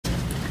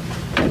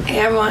Hey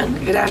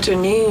everyone, good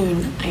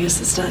afternoon. I guess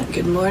it's not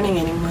good morning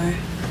anymore.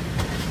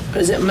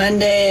 What is it,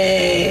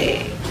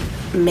 Monday,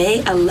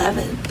 May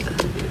 11th,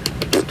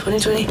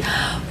 2020?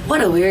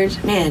 What a weird,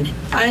 man,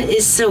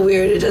 it's so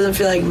weird. It doesn't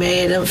feel like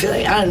May, it doesn't feel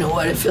like, I don't know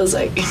what it feels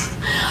like.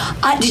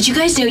 Did you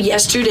guys know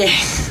yesterday,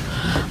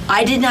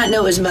 I did not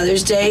know it was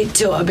Mother's Day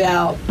till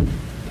about,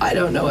 I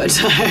don't know what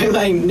time,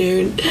 like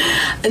noon.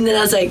 And then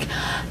I was like,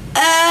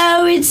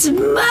 oh, it's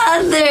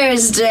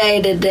Mother's Day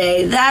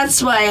today.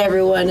 That's why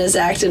everyone is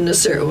acting a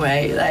certain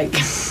way. Like,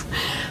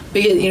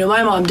 because,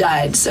 my mom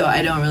died, so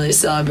I don't really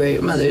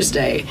celebrate Mother's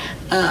Day.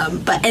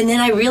 And then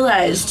I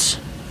realized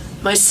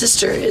my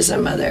sister is a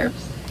mother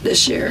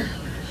this year.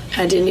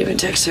 I didn't even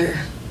text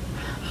her.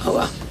 Oh,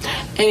 well.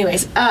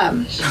 Anyways, I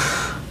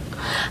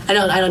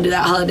don't do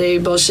that holiday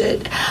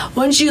bullshit.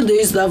 Once you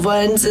lose loved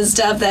ones and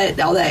stuff,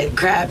 all that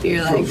crap,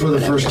 you're like... For the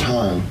first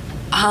time.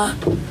 Huh?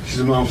 She's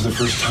a mom for the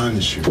first time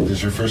this year. This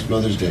is her first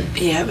Mother's Day.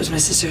 Yeah, it was my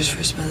sister's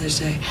first Mother's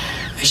Day.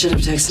 I should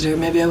have texted her.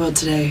 Maybe I will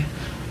today.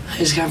 I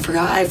just kind of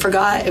forgot. I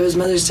forgot it was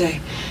Mother's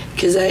Day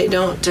because I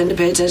don't tend to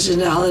pay attention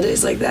to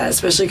holidays like that,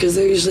 especially because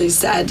they're usually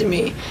sad to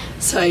me.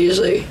 So I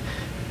usually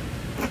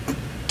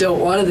don't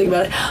want to think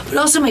about it. But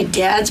also my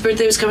dad's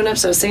birthday was coming up,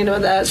 so I was thinking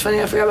about that. It's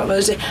funny, I forgot about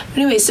Mother's Day. But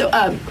anyway,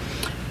 so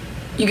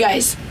you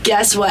guys,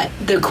 guess what?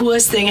 The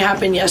coolest thing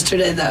happened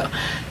yesterday, though.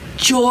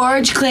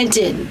 George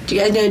Clinton. Do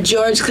you guys know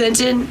George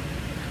Clinton?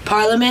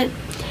 Parliament?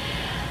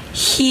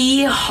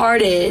 He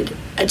hearted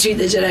a tweet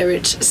that Jedi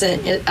Rich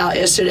sent out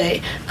yesterday.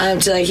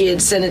 He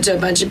had sent it to a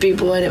bunch of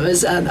people, and it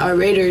was our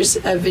Raiders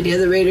video,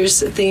 the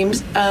Raiders theme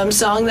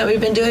song that we've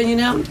been doing,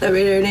 the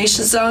Raider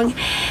Nation song.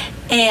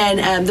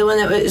 And the one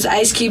that was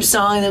Ice Cube's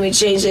song, and then we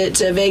changed it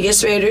to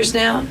Vegas Raiders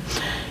now.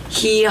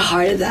 He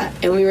hearted that,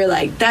 and we were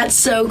like, that's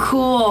so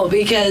cool,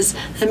 because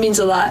that means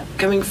a lot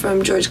coming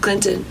from George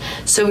Clinton.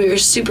 So we were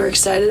super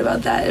excited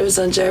about that. It was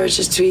on Jedi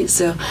Rich's tweet,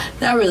 so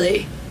that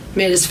really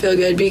made us feel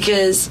good,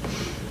 because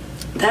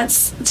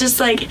that's just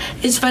like,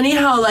 it's funny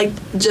how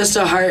just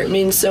a heart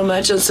means so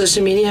much on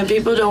social media and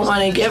people don't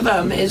want to give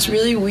them. It's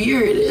really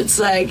weird. It's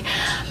like,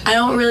 I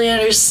don't really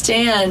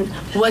understand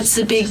what's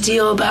the big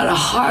deal about a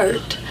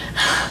heart.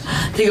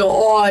 They go,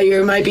 oh,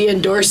 you might be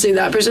endorsing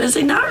that person. It's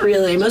like, not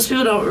really. Most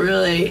people don't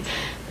really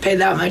pay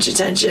that much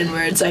attention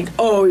where it's like,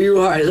 oh,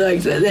 you heart.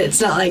 Like,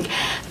 it's not like,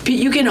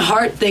 you can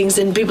heart things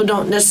and people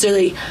don't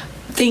necessarily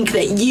think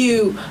that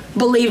you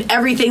believe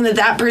everything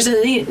that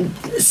person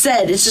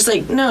said. It's just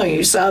like, no,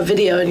 you saw a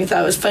video and you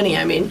thought it was funny.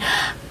 I mean,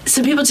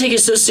 some people take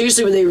it so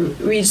seriously when they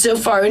read so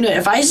far into it.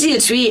 If I see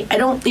a tweet, I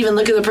don't even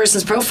look at the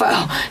person's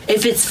profile.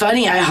 If it's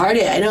funny, I heart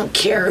it. I don't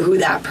care who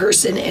that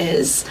person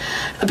is.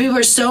 People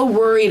are so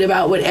worried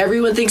about what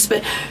everyone thinks,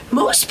 but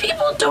most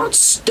people don't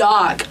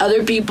stalk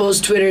other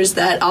people's Twitters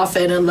that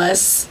often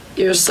unless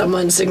you're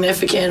someone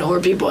significant or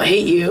people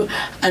hate you.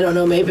 I don't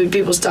know, maybe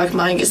people stalk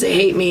mine because they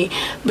hate me,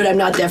 but I'm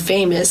not that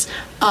famous.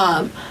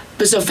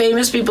 But so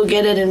famous people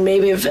get it, and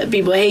maybe if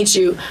people hate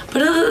you.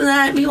 But other than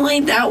that, people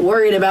ain't that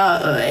worried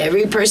about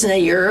every person that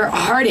you're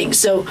hearting.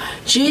 So,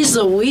 geez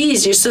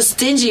Louise, you're so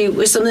stingy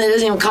with something that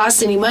doesn't even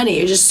cost any money.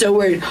 You're just so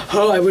worried,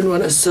 oh, I wouldn't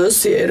want to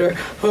associate, or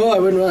oh, I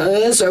wouldn't want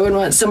this, or I wouldn't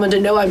want someone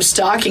to know I'm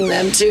stalking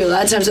them too. A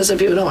lot of times that's why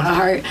people don't want to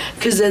heart,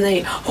 because then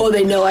they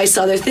know I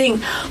saw their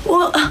thing.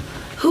 Well,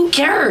 who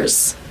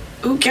cares?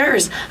 Who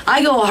cares?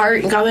 I go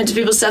heart and comment to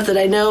people's stuff that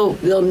I know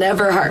they'll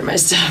never heart my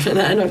stuff, and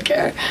I don't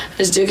care. I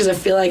just do it because I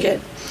feel like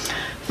it.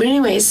 But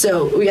anyway,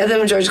 so we got that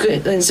with George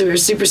Clinton, so we were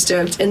super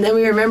stoked. And then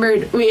we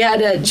remembered we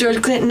had a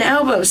George Clinton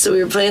album, so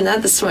we were playing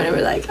that this morning.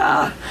 We're like,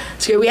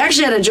 it's good. We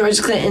actually had a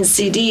George Clinton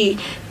CD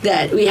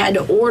that we had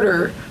to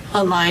order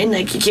online.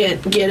 Like, you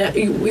can't get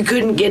it. We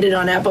couldn't get it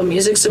on Apple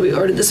Music, so we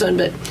ordered this one,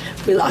 but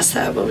we lost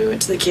that when we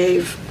went to the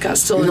cave. Got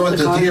stolen. You know what,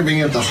 the thing of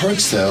bringing up the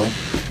hearts, though,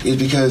 is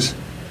because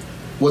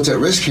what's at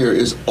risk here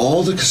is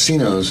all the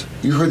casinos.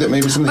 You heard that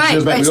maybe some of the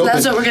casinos might be so open.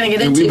 That's what we're going to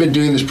get and into. We've been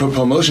doing this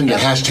promotion to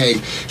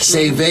hashtag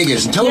Save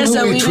Vegas. And tell them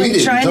who we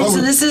tweeted.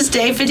 So this is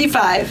day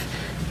 55.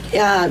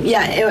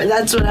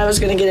 That's what I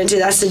was going to get into.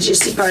 That's the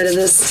juicy part of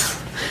this.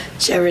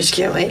 Rich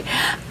can't wait.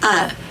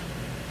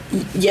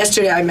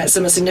 Yesterday I met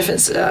someone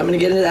significant. I'm going to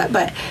get into that.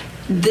 But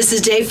this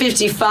is day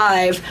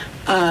 55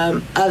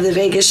 of the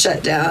Vegas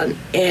shutdown.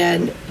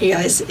 And you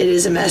guys, it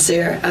is a mess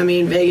here. I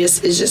mean,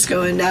 Vegas is just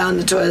going down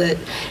the toilet.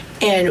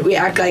 And we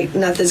act like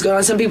nothing's going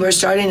on. Some people are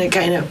starting to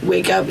kind of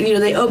wake up.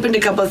 They opened a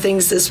couple of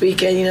things this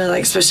weekend,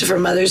 especially for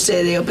Mother's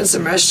Day, they opened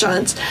some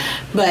restaurants.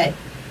 But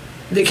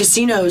the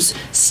casinos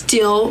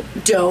still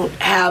don't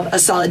have a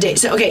solid date.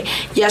 So, okay,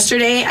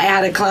 yesterday I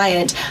had a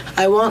client.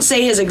 I won't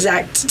say his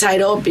exact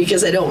title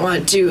because I don't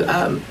want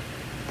to,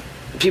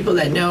 people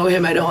that know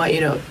him, I don't want,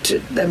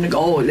 them to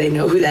go, oh, they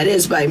know who that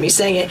is by me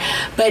saying it.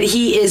 But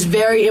he is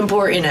very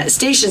important at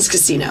Stations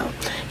Casino.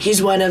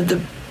 He's one of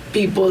the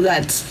people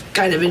that's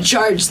kind of in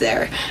charge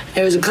there.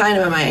 It was a client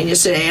of mine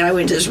yesterday, and I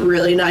went to this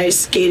really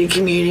nice gated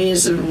community.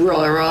 It's a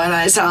really, really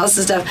nice house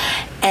and stuff.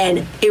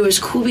 And it was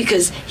cool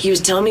because he was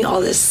telling me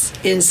all this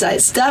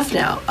inside stuff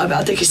now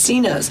about the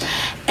casinos.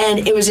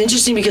 And it was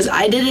interesting because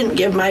I didn't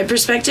give my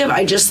perspective.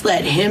 I just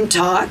let him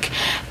talk.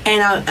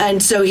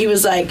 And so he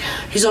was like,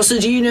 he's also,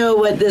 do you know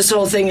what this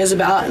whole thing is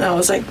about? And I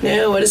was like,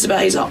 no, what is it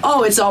about? He's all,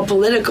 oh, it's all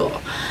political.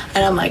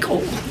 And I'm like,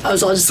 oh, I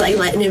was all just like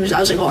letting him, I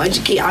was like, oh,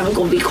 I'm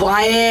going to be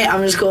quiet.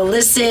 I'm just going to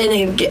listen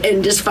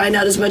and just find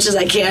out as much as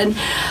I can.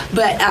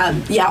 But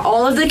yeah,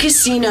 all of the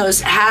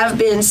casinos have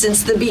been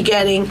since the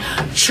beginning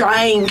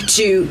trying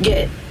to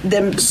get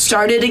them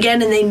started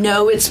again, and they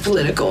know it's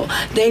political.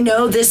 They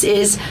know this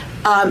is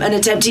an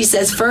attempt. He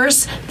says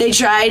first they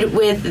tried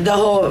with the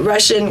whole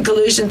Russian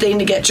collusion thing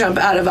to get Trump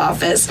out of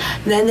office.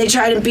 Then they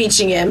tried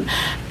impeaching him,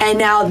 and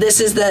now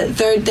this is the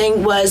third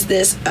thing, was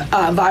this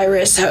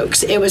virus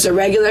hoax. It was a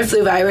regular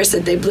flu virus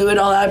that they blew it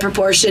all out of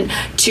proportion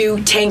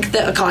to tank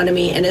the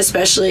economy, and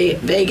especially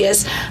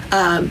Vegas,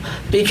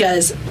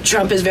 because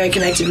Trump is very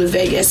connected with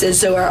Vegas, and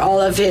so are all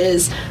of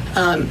his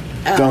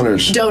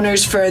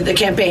donors for the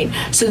campaign.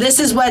 So this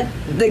is what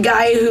the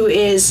guy who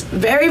is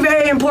very,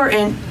 very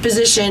important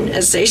position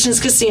at Stations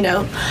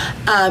Casino,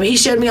 he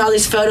showed me all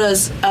these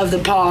photos of the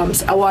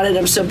Palms. I wanted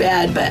them so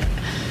bad, but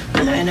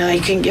I know he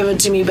couldn't give them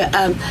to me, but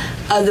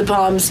of the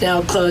Palms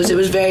now closed. It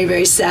was very,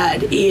 very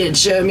sad. He had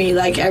showed me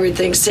like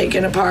everything's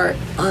taken apart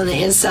on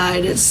the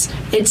inside. It's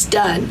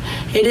done.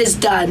 It is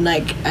done,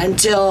 like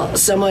until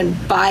someone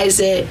buys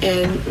it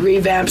and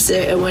revamps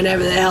it and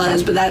whatever the hell it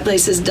is, but that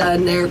place is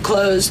done. They're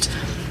closed.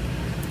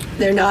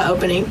 They're not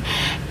opening.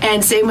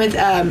 And same with,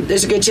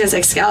 there's a good chance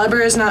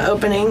Excalibur is not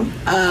opening.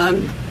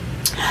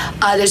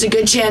 There's a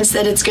good chance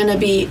that it's going to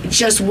be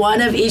just one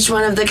of each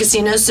one of the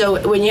casinos.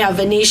 So when you have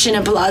Venetian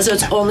and Palazzo,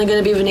 it's only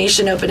going to be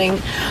Venetian opening.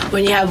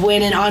 When you have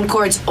Wynn and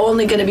Encore, it's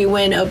only going to be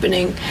Wynn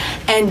opening.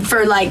 And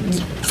for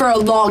a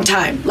long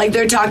time. Like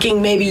they're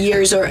talking maybe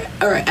years or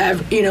ever,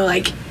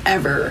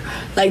 ever.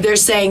 Like they're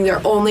saying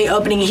they're only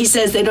opening. He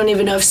says they don't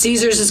even know if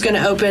Caesars is going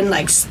to open,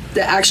 like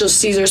the actual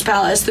Caesars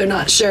Palace. They're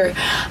not sure.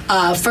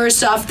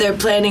 First off, they're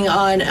planning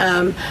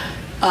on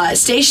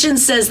Station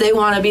says they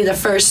want to be the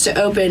first to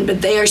open,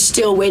 but they are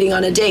still waiting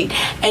on a date.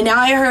 And now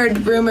I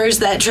heard rumors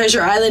that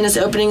Treasure Island is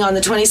opening on the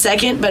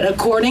 22nd, but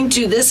according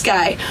to this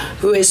guy,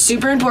 who is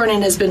super important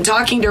and has been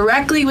talking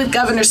directly with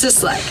Governor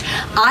Sisolak,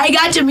 I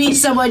got to meet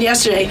someone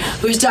yesterday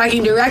who's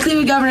talking directly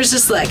with Governor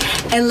Sisolak,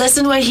 and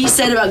listen to what he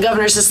said about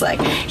Governor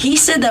Sisolak. He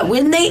said that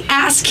when they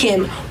ask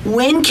him,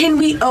 when can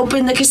we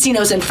open the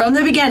casinos, and from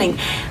the beginning,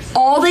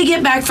 all they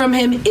get back from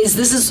him is,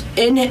 this is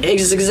in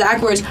his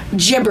exact words,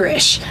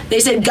 gibberish. They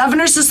said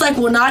Governor Sisolak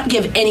will not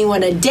give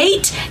anyone a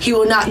date. He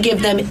will not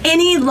give them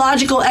any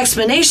logical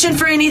explanation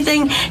for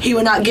anything. He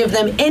will not give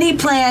them any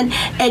plan.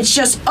 It's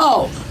just,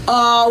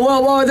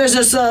 there's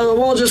this,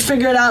 we'll just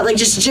figure it out. Like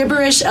just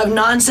gibberish of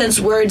nonsense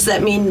words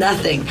that mean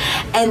nothing.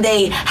 And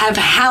they have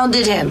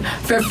hounded him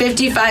for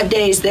 55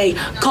 days. They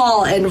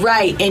call and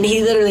write, and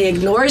he literally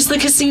ignores the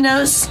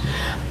casinos.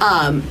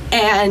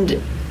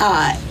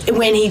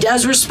 When he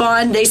does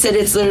respond, they said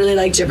it's literally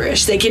like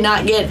gibberish. They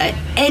cannot get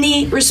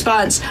any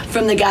response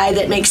from the guy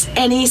that makes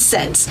any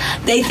sense.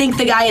 They think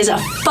the guy is a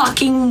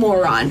fucking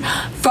moron.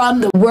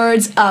 From the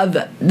words of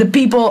the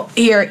people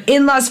here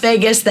in Las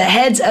Vegas, the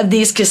heads of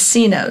these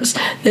casinos.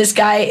 This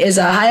guy is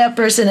a high-up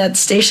person at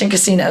Station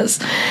Casinos.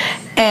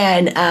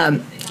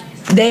 And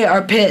they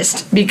are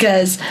pissed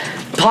because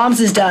Palms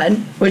is done,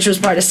 which was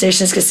part of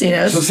Stations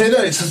Casinos. So say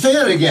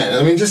that again.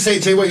 I mean, just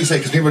say what you say,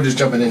 because people are just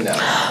jumping in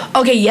now.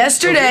 Okay,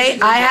 yesterday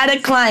I had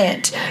a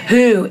client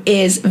who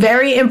is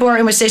very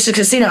important with Stations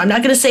Casino. I'm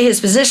not going to say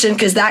his position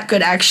because that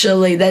could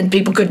actually, then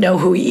people could know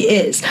who he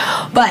is.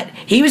 But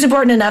he was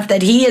important enough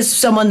that he is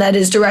someone that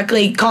is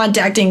directly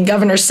contacting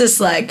Governor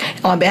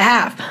Sisolak on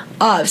behalf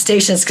of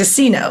Stations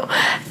Casino.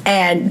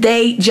 And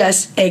they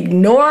just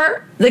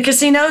ignore the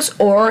casinos,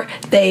 or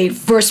they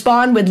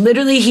respond with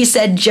literally, he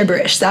said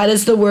gibberish. That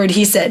is the word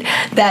he said.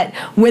 That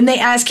when they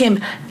ask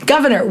him,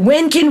 Governor,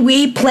 when can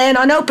we plan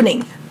on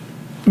opening?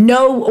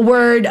 No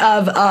word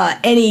of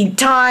any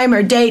time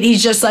or date.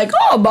 He's just like,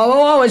 blah, blah,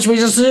 blah, we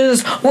just do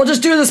this. We'll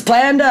just do this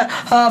planned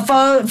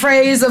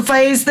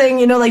phase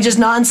thing, like just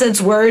nonsense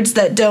words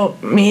that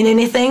don't mean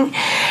anything.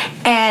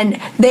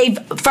 And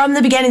from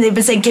the beginning, they've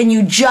been saying, can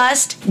you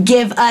just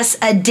give us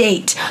a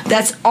date?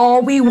 That's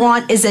all we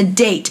want is a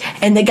date.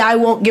 And the guy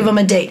won't give them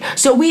a date.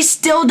 So we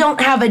still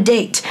don't have a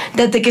date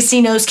that the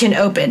casinos can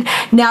open.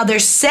 Now they're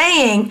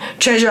saying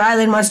Treasure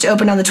Island wants to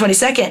open on the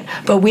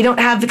 22nd, but we don't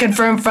have the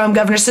confirmed from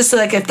Governor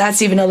Sisolak if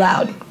that's even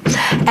allowed.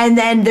 And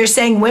then they're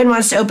saying Wynn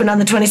wants to open on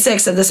the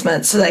 26th of this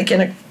month, so like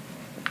in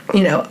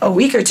a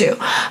week or two.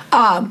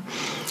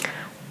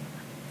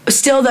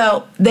 Still,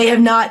 though, they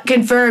have not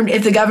confirmed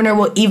if the governor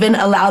will even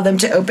allow them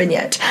to open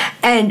yet.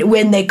 And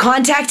when they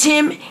contact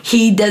him,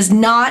 he does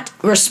not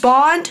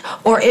respond,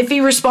 or if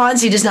he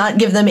responds, he does not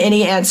give them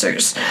any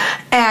answers.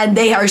 And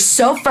they are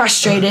so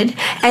frustrated,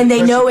 and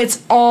they know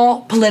it's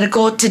all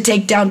political to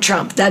take down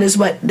Trump. That is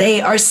what they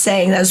are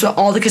saying. That is what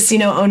all the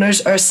casino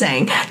owners are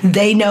saying.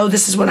 They know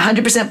this is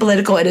 100%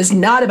 political. It is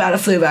not about a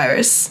flu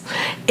virus.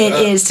 It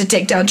is to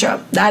take down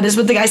Trump. That is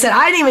what the guy said.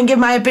 I didn't even give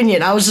my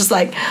opinion. I was just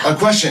like... A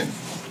question.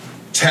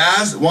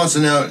 Taz wants to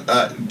know,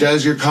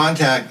 does your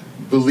contact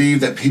believe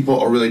that people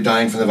are really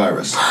dying from the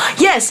virus?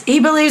 Yes,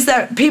 he believes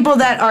that people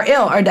that are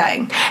ill are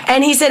dying.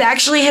 And he said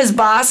actually his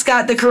boss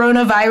got the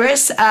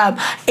coronavirus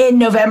in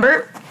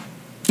November.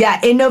 Yeah,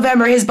 in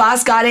November, his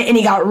boss got it, and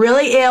he got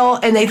really ill,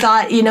 and they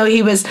thought, he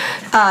was,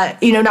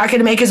 not going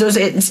to make it, because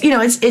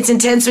it's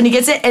intense when he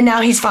gets it, and now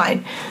he's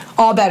fine.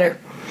 All better.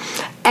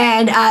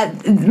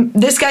 And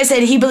this guy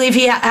said he believed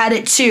he had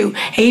it too.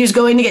 He was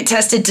going to get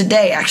tested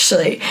today,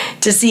 actually,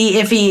 to see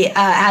if he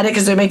had it,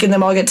 because they're making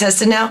them all get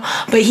tested now.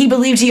 But he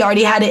believed he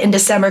already had it in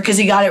December because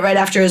he got it right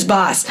after his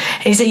boss.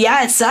 And he said,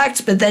 yeah, it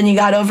sucked, but then you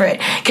got over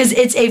it. Because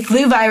it's a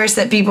flu virus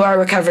that people are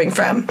recovering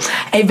from.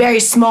 A very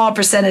small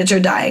percentage are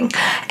dying.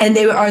 And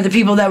they are the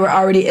people that were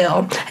already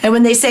ill. And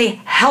when they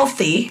say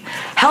healthy,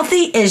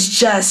 healthy is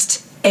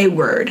just a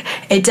word.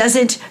 It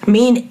doesn't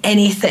mean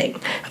anything.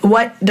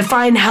 What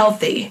define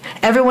healthy?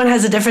 Everyone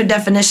has a different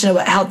definition of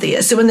what healthy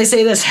is. So when they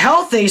say this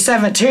healthy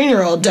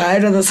 17-year-old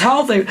died, or this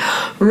healthy,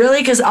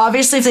 really? Because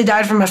obviously if they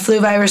died from a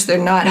flu virus,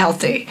 they're not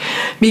healthy.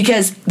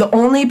 Because the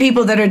only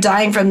people that are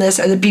dying from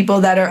this are the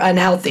people that are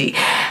unhealthy.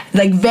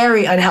 Like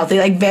very unhealthy,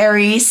 like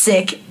very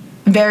sick,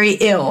 very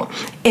ill,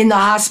 in the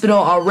hospital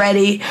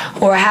already,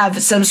 or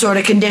have some sort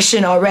of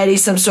condition already,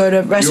 some sort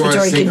of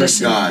respiratory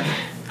condition. You are a sacred God.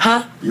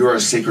 Huh? You are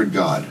a sacred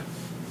God.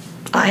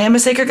 I am a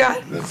sacred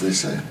God? That's what they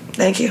say.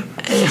 Thank you.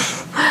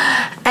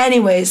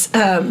 Anyways,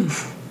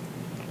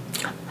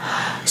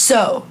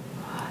 so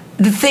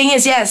the thing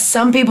is, yes,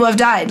 some people have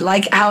died,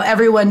 like how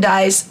everyone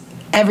dies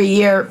every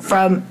year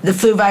from the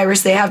flu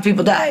virus. They have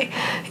people die.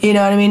 You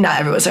know what I mean? Not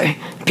everyone, sorry.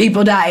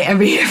 People die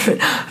every year.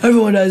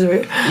 Everyone dies every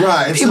year.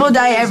 Right. People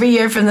die every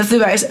year from the flu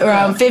virus.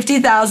 Around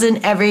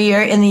 50,000 every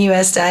year in the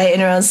U.S. die,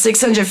 and around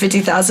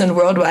 650,000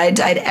 worldwide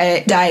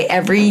die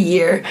every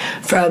year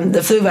from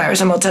the flu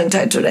virus. I'm all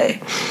tongue-tied today.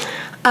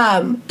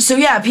 So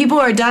yeah, people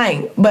are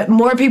dying, but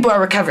more people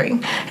are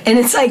recovering. And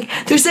it's like,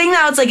 they're saying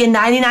now it's like a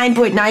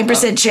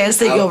 99.9% chance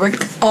that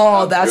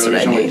you'll that's what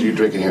I need. You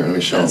drinking here, let me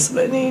show. That's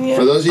what I need, yeah.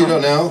 For those of you who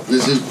don't know,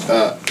 this is,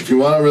 if you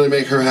want to really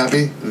make her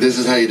happy, this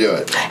is how you do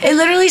it. It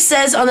literally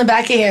says on the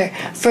back of here,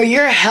 for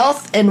your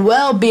health and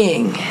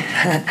well-being.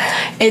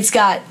 It's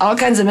got all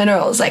kinds of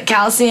minerals, like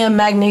calcium,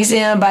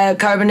 magnesium,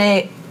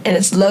 bicarbonate, and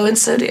it's low in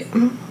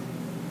sodium.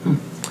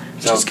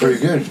 Sounds pretty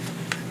good.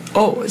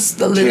 Oh, it's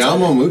the Te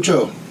amo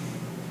mucho.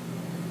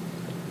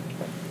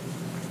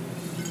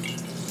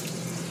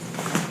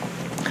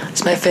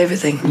 It's my favorite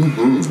thing.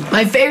 Mm-hmm.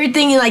 My favorite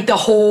thing in like the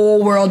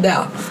whole world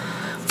now.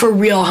 For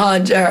real,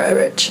 huh,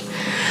 Rich?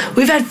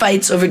 We've had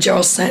fights over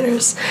Gerald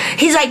Steiner's.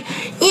 He's like,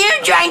 you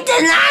drank the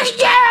last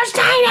Gerald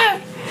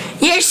Steiner.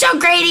 You're so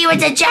greedy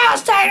with the Gerald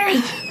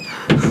Steiner.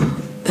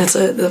 That's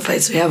the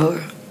fights we have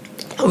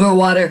over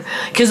water.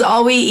 Because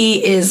all we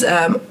eat is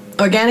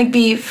organic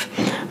beef,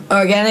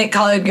 organic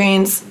collard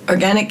greens,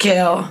 organic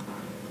kale,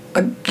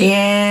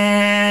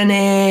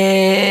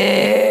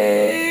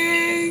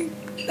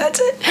 that's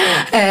it.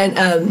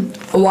 And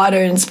water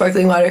and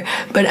sparkling water.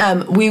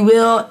 But we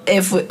will,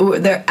 if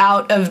they're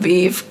out of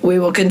beef, we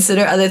will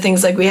consider other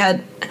things. Like we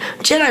had,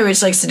 Jedi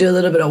Rich likes to do a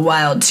little bit of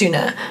wild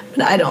tuna,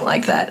 but I don't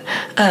like that.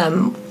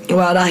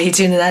 Wild ahi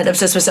tuna, that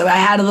upsets myself. I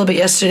had a little bit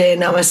yesterday, and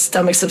now my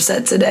stomach's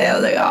upset today. I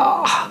was like,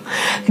 oh.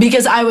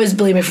 Because I was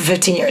bulimic for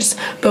 15 years.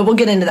 But we'll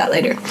get into that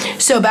later.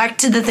 So back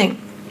to the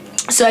thing.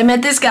 So I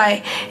met this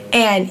guy,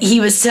 and he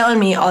was telling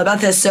me all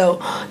about this.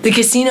 So the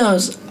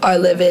casinos are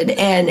livid,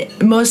 and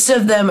most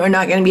of them are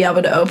not going to be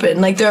able to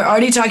open. Like, they're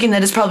already talking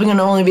that it's probably going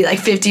to only be like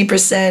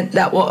 50%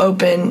 that will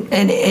open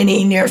in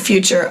any near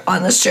future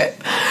on the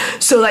Strip.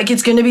 So, like,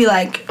 it's going to be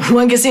like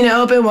one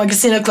casino open, one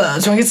casino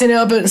closed, one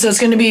casino open. So it's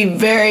going to be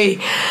very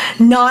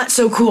not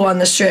so cool on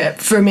the Strip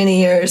for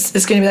many years.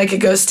 It's going to be like a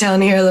ghost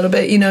town here a little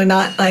bit,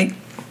 not like,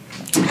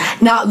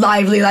 not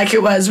lively like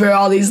it was where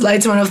all these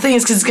lights and wonderful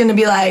things, because it's going to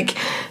be like,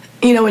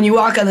 when you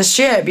walk on the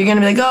Strip, you're going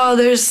to be like, oh,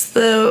 there's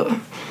the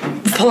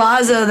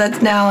Plaza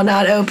that's now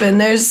not open.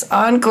 There's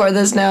Encore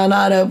that's now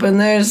not open.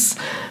 There's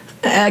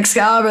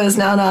Excalibur that's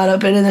now not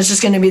open. And it's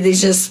just going to be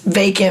these just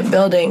vacant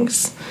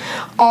buildings,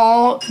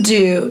 all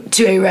due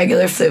to a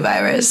regular flu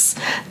virus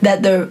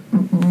that the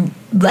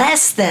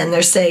less than,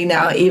 they're saying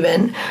now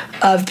even,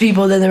 of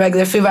people than the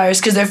regular flu virus,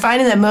 because they're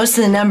finding that most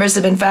of the numbers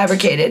have been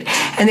fabricated.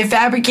 And they're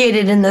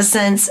fabricated in the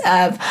sense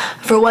of,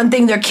 for one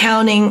thing, they're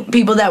counting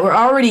people that were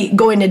already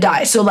going to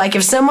die. So like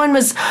if someone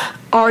was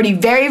already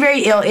very,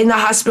 very ill in the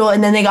hospital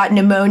and then they got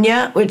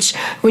pneumonia, which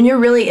when you're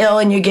really ill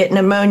and you get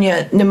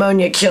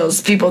pneumonia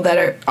kills people that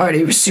are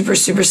already super,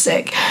 super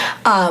sick.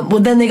 Well,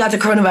 then they got the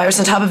coronavirus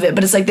on top of it,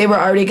 but it's like they were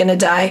already going to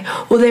die.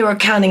 Well, they were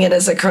counting it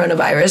as a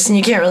coronavirus, and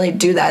you can't really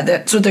do that.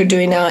 That's what they're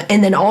doing now.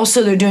 And then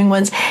also they're doing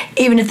ones,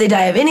 even if they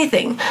die of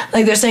anything.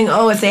 Like they're saying,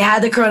 oh, if they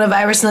had the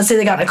coronavirus, and let's say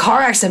they got in a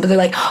car accident, but they're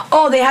like,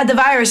 oh, they had the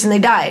virus and they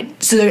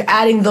died. So they're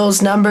adding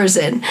those numbers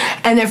in,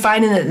 and they're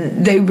finding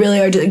that they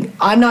really are doing,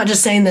 I'm not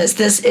just saying this,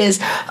 this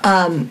is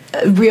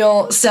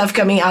real stuff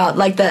coming out.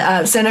 Like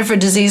the Center for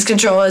Disease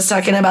Control is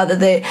talking about that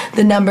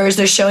the numbers,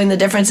 they're showing the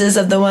differences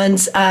of the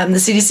ones, the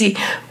CDC,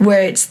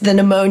 where it's the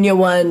pneumonia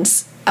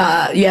ones,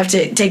 you have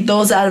to take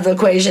those out of the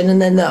equation, and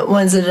then the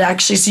ones that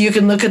actually, so you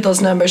can look at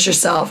those numbers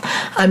yourself.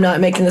 I'm not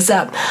making this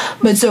up.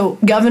 But so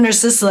Governor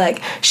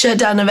Sisolak shut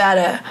down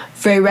Nevada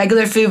for a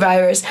regular flu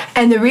virus,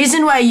 and the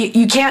reason why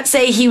you can't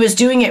say he was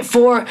doing it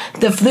for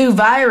the flu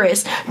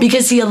virus,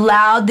 because he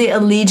allowed the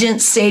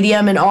Allegiant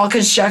Stadium and all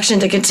construction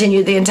to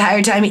continue the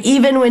entire time,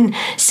 even when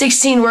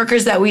 16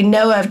 workers that we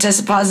know of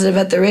tested positive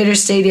at the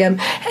Raiders Stadium,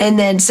 and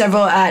then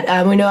several at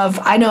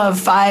I know of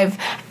 5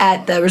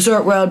 at the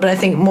Resort World, but I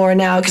think more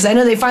now, because I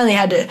know they finally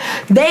had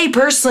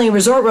to,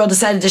 Resort World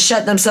decided to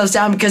shut themselves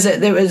down because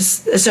there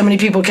was so many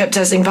people kept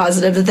testing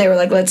positive that they were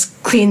like, let's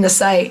clean the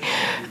site,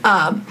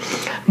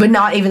 but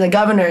not even the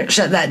governor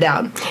shut that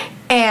down.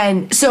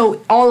 And so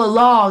all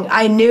along,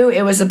 I knew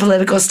it was a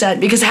political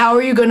stunt, because how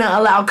are you going to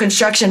allow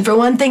construction? For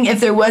one thing,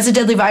 if there was a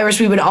deadly virus,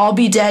 we would all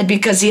be dead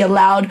because he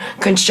allowed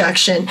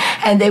construction,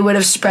 and they would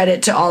have spread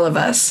it to all of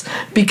us,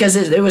 because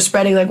it was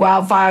spreading like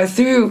wildfire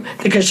through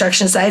the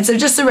construction sites of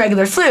just the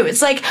regular flu.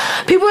 It's like,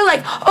 people are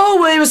like, oh,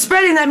 well, it was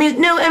spreading. That means,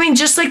 no, I mean,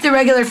 just like the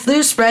regular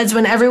flu spreads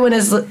when everyone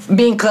is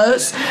being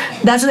close.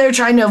 That's what they were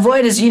trying to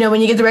avoid is, when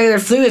you get the regular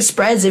flu, it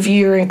spreads if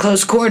you're in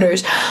close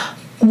quarters.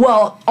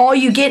 Well, all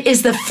you get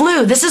is the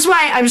flu. This is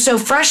why I'm so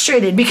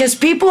frustrated, because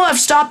people have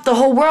stopped the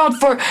whole world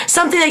for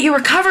something that you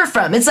recover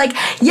from. It's like,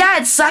 yeah,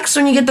 it sucks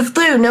when you get the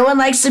flu. No one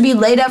likes to be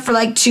laid up for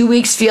like 2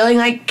 weeks feeling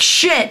like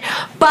shit,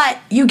 but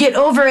you get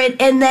over it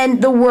and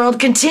then the world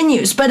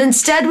continues. But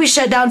instead we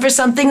shut down for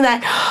something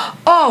that,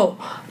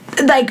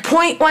 like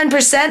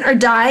 0.1% are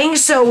dying,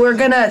 so we're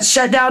gonna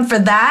shut down for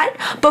that.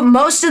 But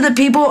most of the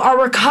people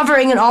are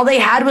recovering, and all they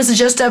had was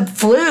just a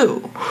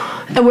flu,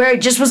 and where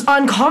it just was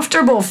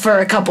uncomfortable for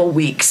a couple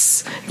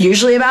weeks,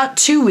 usually about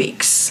 2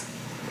 weeks,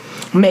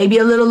 maybe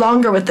a little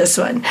longer with this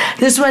one.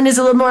 This one is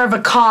a little more of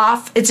a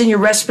cough. It's in your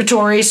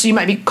respiratory, so you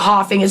might be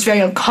coughing. It's very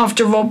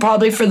uncomfortable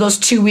probably for those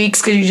 2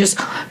 weeks, because you're just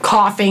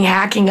coughing,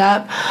 hacking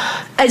up.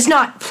 It's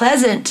not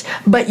pleasant,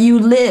 but you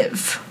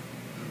live.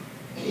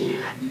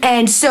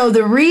 And so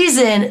the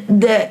reason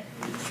that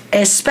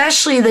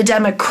especially the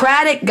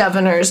Democratic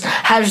governors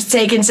have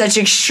taken such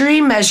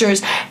extreme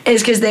measures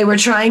is because they were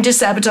trying to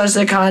sabotage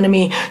the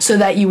economy so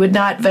that you would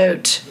not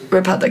vote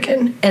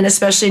Republican, and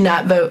especially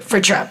not vote for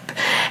Trump.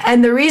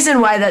 And the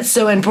reason why that's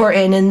so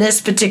important in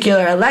this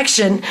particular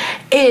election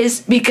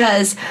is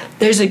because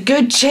there's a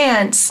good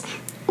chance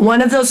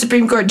one of those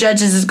Supreme Court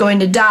judges is going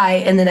to die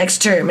in the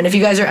next term. And if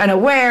you guys are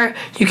unaware,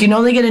 you can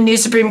only get a new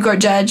Supreme Court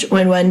judge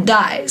when one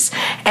dies.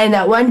 And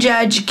that one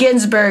judge,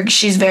 Ginsburg,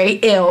 she's very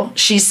ill.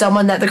 She's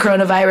someone that the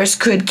coronavirus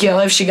could kill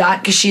if she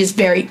got, because she is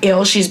very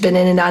ill. She's been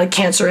in and out of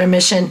cancer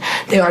remission.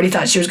 They already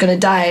thought she was going to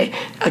die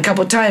a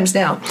couple times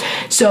now.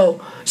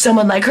 So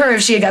someone like her,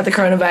 if she had got the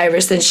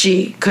coronavirus, then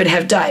she could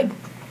have died.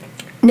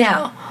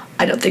 Now,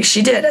 I don't think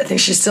she did. I think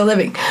she's still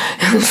living,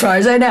 as far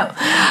as I know.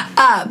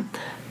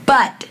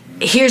 But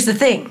here's the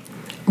thing.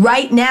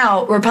 Right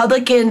now,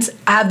 Republicans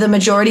have the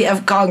majority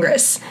of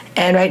Congress,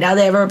 and right now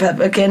they have a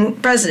Republican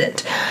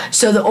president.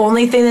 So the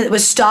only thing that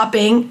was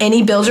stopping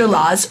any bills or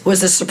laws was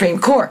the Supreme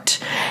Court.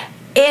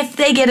 If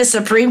they get a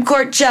Supreme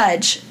Court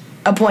judge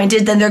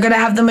appointed, then they're going to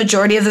have the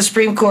majority of the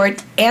Supreme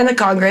Court and the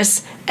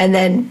Congress, and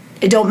then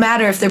it don't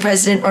matter if they're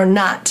president or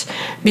not,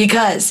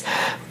 because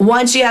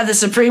once you have the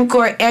Supreme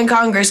Court and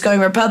Congress going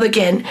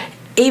Republican,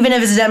 even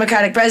if it's a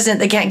Democratic president,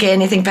 they can't get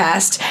anything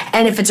passed.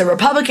 And if it's a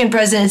Republican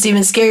president, it's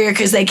even scarier,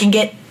 because they can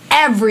get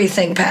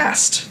everything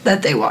passed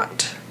that they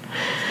want.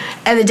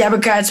 And the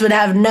Democrats would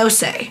have no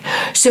say.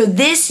 So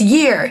this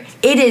year,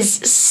 it is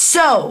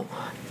so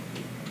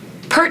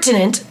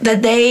pertinent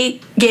that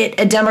they get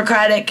a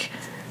Democratic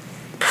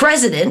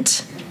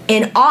president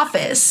in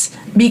office,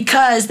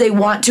 because they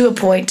want to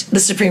appoint the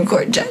Supreme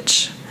Court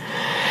judge.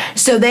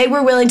 So they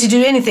were willing to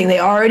do anything. They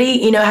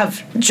already,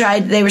 have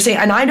tried. They were saying,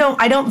 and I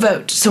don't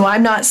vote, so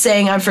I'm not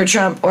saying I'm for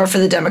Trump or for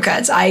the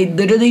Democrats. I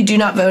literally do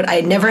not vote.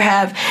 I never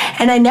have,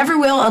 and I never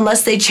will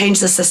unless they change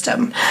the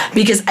system,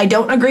 because I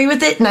don't agree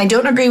with it, and I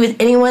don't agree with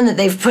anyone that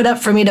they've put up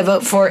for me to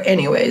vote for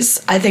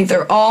anyways. I think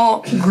they're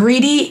all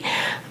greedy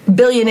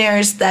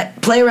billionaires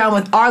that play around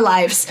with our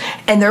lives,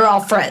 and they're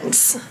all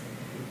friends.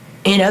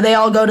 You know, they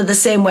all go to the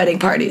same wedding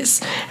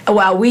parties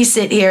while we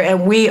sit here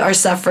and we are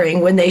suffering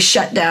when they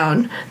shut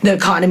down the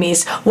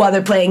economies while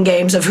they're playing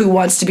games of who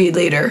wants to be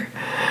leader.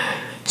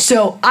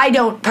 So I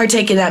don't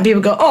partake in that.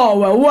 People go, oh,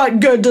 well, what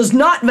good does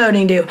not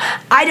voting do?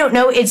 I don't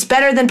know. It's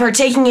better than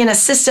partaking in a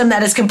system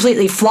that is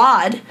completely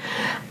flawed.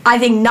 I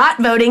think not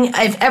voting,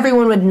 if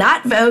everyone would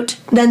not vote,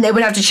 then they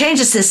would have to change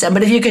the system.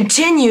 But if you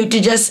continue to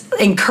just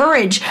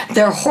encourage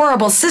their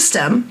horrible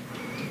system,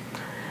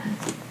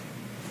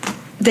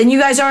 then you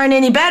guys aren't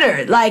any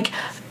better. Like,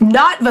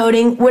 not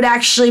voting would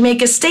actually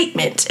make a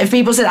statement. If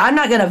people said, I'm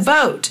not going to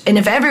vote, and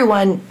if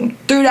everyone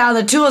threw down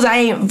the tools, I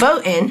ain't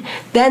voting,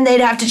 then they'd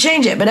have to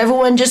change it. But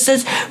everyone just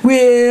says,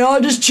 well,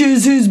 I'll just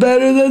choose who's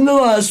better than the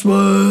last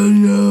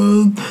one. You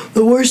know,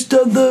 the worst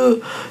of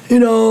the, you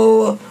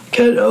know, I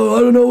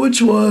don't know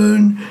which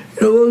one.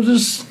 You know, I'll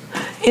just...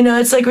 You know,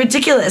 it's like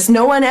ridiculous.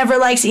 No one ever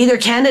likes either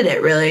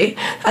candidate, really.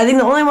 I think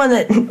the only one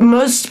that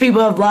most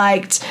people have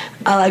liked,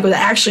 like what I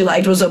actually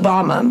liked, was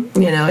Obama.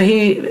 You know,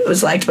 he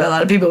was liked by a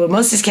lot of people, but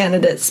most of these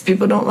candidates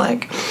people don't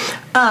like.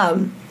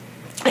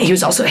 He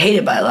was also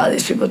hated by a lot of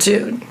these people,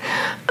 too.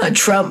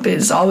 Trump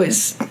is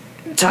always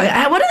talking.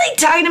 What are they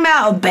talking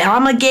about?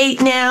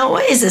 Obamagate now?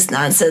 What is this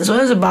nonsense? What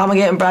is Obama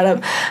getting brought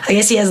up? I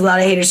guess he has a lot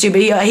of haters, too,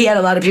 but he had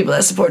a lot of people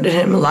that supported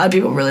him. A lot of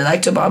people really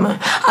liked Obama.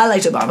 I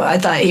liked Obama. I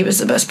thought he was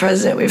the best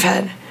president we've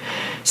had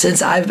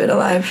since I've been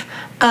alive.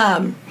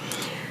 But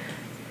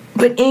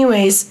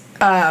anyways,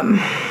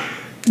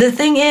 the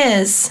thing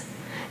is,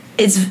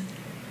 it's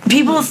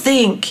people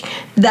think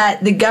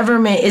that the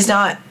government is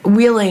not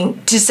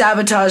willing to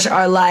sabotage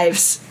our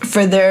lives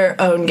for their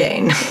own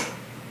gain.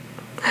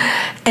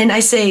 And I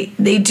say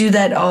they do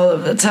that all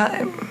of the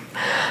time.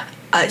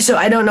 So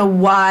I don't know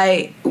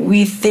why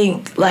we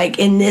think, like,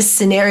 in this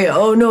scenario,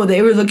 oh, no,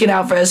 they were looking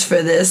out for us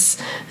for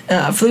this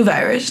flu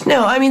virus.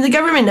 No, I mean, the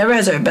government never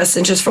has our best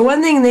interest. For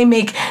one thing, they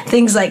make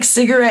things like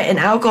cigarette and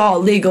alcohol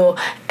legal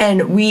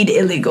and weed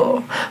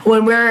illegal.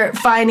 When we're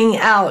finding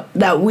out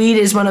that weed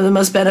is one of the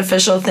most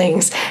beneficial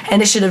things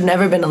and it should have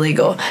never been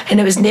illegal. And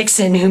it was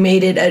Nixon who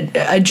made it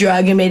a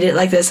drug and made it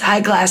like this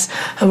high class,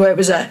 where it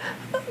was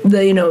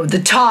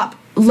the top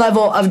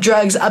level of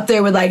drugs up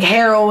there with like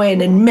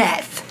heroin and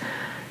meth,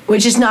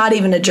 which is not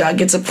even a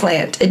drug, it's a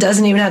plant. It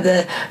doesn't even have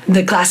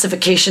the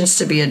classifications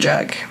to be a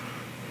drug.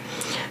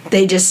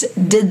 They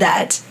just did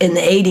that in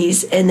the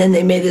 80s, and then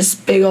they made this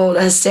big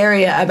old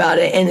hysteria about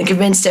it and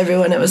convinced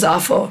everyone it was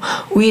awful.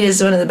 Weed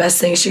is one of the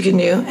best things you can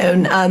do,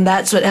 and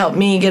that's what helped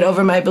me get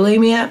over my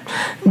bulimia.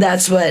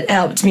 That's what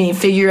helped me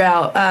figure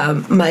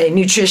out my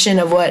nutrition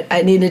of what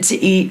I needed to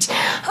eat.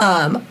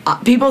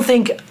 People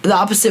think the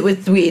opposite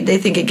with weed. They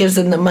think it gives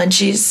them the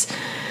munchies.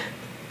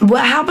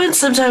 What happens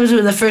sometimes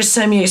with the first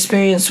time you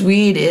experience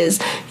weed is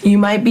you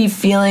might be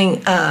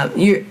feeling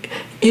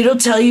it'll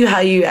tell you how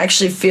you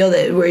actually feel,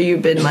 that where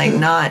you've been like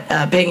not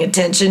paying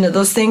attention to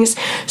those things.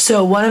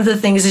 So one of the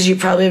things is you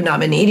probably have not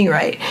been eating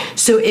right.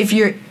 So if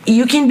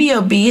you can be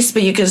obese,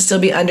 but you can still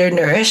be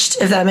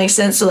undernourished, if that makes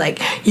sense. So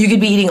like you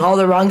could be eating all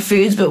the wrong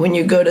foods, but when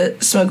you go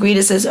to smoke weed,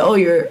 it says, oh,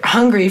 you're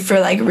hungry for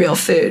like real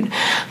food.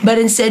 But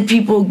instead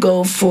people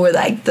go for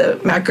like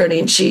the macaroni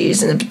and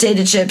cheese and the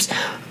potato chips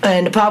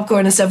and the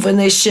popcorn and stuff when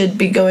they should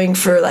be going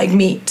for like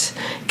meat,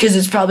 because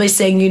it's probably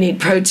saying you need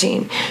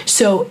protein.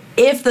 So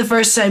if the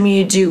first time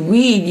you do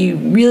weed you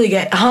really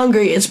get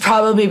hungry, it's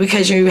probably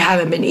because you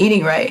haven't been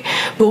eating right.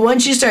 But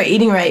once you start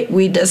eating right,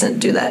 weed doesn't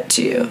do that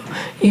to you.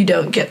 You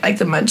don't get like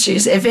the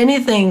munchies. If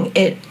anything,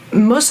 it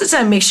most of the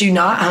time makes you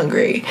not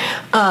hungry.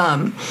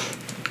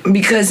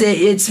 Because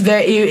it's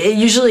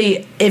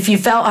usually, if you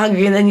felt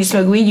hungry and then you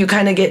smoke weed, you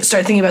kind of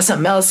start thinking about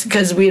something else,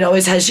 because weed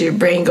always has your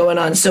brain going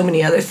on so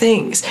many other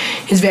things.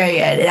 It's very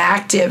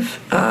active.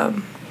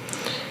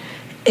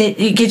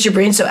 It gets your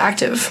brain so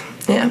active.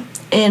 Yeah.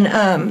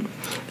 And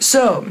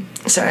so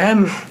sorry,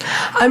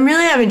 I'm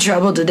really having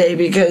trouble today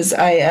because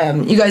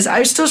you guys,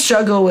 I still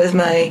struggle with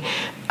my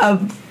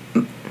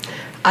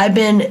I've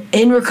been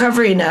in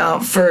recovery now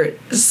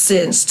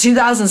since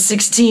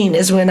 2016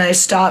 is when I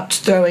stopped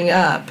throwing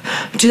up.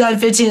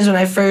 2015 is when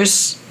I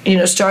first,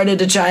 started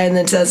to try, and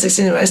then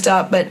 2016 is when I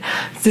stopped. But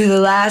through the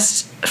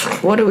last,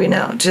 what are we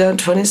now?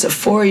 2020, so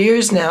 4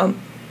 years now,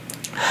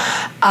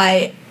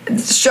 I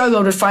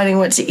struggled with finding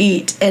what to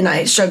eat, and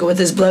I struggled with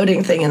this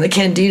bloating thing and the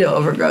candida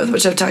overgrowth,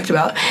 which I've talked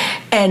about.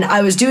 And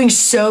I was doing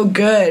so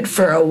good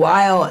for a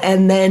while,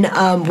 and then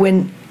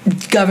when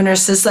Governor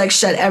Sisolak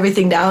shut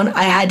everything down,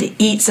 I had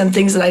to eat some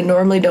things that I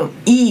normally don't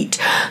eat,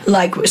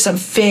 like some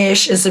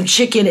fish and some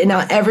chicken, and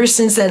now ever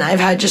since then I've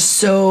had just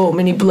so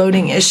many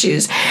bloating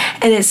issues.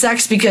 And it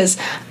sucks because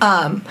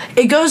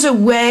it goes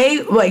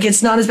away, like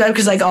it's not as bad,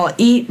 because like I'll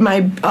eat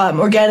my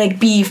organic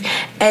beef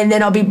and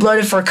then I'll be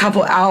bloated for a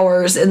couple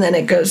hours and then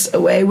it goes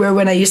away, where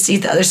when I used to eat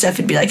the other stuff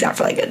it'd be like that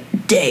for like a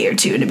day or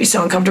two and it'd be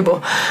so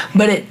uncomfortable.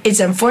 But it's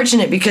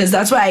unfortunate, because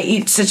that's why I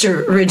eat such a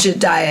rigid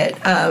diet,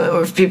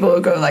 or people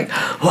would go like,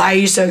 why are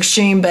you so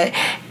extreme? But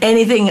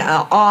anything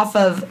off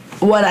of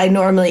what I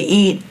normally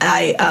eat,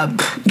 I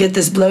get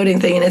this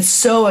bloating thing, and it's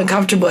so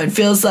uncomfortable. It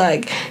feels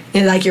like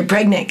like you're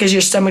pregnant, because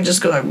your stomach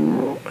just goes like,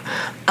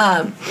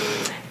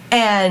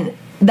 And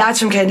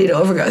that's from candida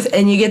overgrowth.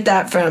 And you get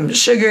that from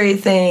sugary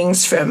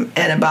things, from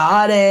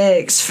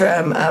antibiotics,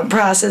 from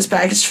processed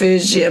packaged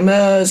foods,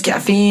 GMOs,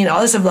 caffeine,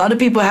 all this stuff. A lot of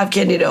people have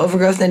candida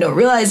overgrowth and they don't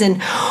realize.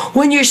 And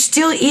when you're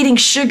still eating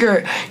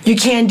sugar, your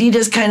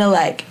candida's kind of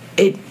like,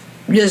 it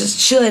just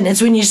chilling.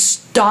 It's when you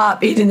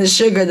stop eating the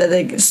sugar that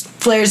it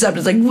flares up.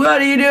 It's like,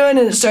 what are you doing?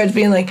 And it starts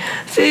being like,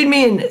 feed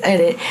me. And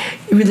it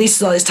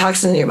releases all these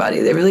toxins in your body.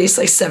 They release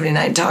like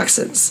 79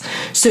 toxins.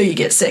 So you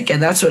get sick.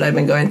 And that's what I've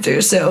been going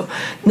through. So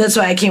that's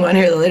why I came on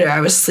here later. I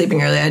was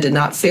sleeping early. I did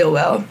not feel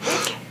well.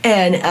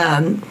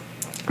 And,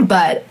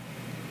 but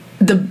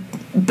the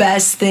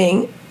best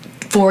thing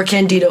for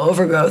candida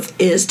overgrowth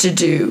is to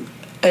do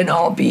an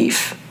all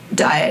beef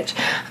diet,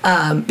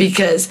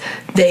 because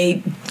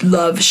they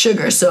love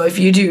sugar. So if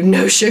you do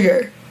no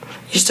sugar,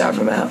 you starve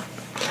them out.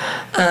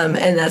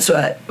 And that's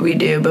what we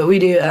do. But we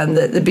do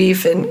the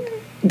beef and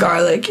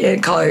garlic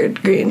and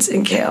collard greens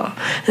and kale.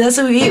 And that's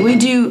what we eat. We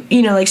do,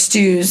 like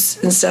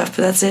stews and stuff,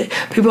 but that's it.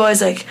 People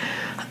always like,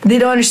 they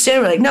don't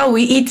understand. We're like, no,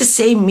 we eat the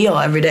same meal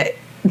every day.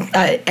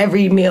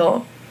 Every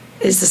meal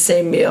is the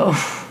same meal.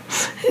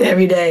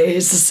 Every day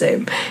is the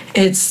same.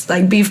 It's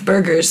like beef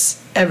burgers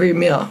every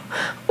meal,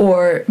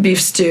 or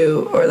beef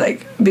stew, or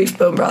like beef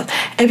bone broth.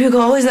 And people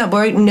go, oh, is that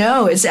boring?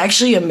 No, it's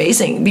actually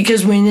amazing,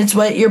 because when it's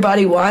what your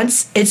body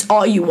wants, it's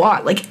all you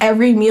want. Like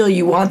every meal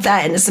you want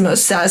that, and it's the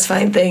most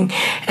satisfying thing,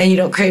 and you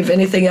don't crave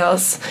anything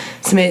else.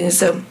 It's amazing.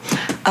 So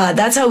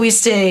that's how we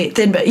stay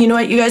thin. But you know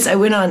what, you guys, I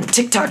went on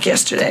TikTok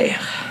yesterday.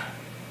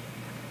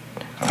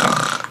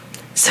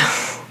 So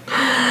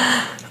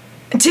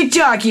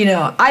TikTok,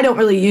 I don't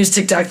really use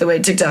TikTok the way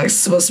TikTok's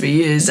supposed to be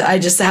used. I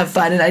just have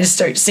fun, and I just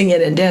start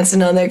singing and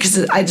dancing on there,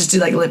 because I just do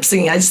like lip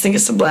singing. I just think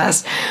it's a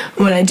blast.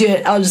 When I do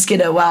it, I'll just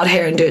get a wild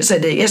hair and do it. So I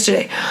did it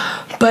yesterday.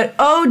 But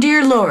oh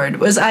dear Lord,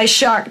 was I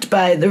shocked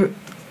by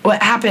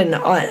what happened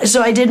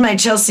so I did my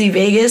Chelsea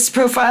Vegas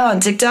profile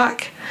on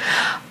TikTok.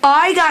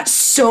 I got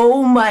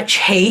so much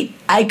hate,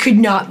 I could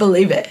not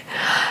believe it.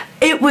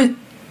 It was,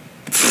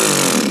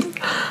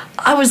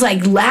 I was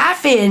like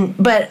laughing,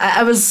 but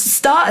I was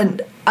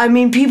stunned. I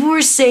mean, people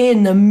were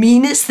saying the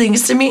meanest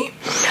things to me.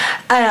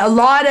 A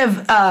lot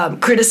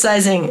of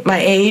criticizing my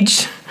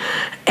age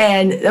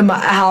and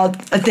how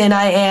thin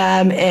I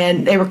am.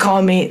 And they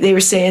were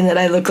saying that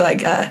I look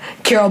like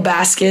Carol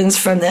Baskins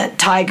from that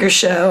Tiger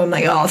show. I'm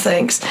like, oh,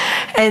 thanks.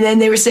 And then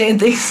they were saying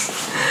things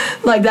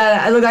like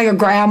that. I look like a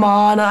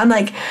grandma. And I'm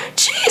like,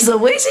 geez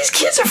Louise, these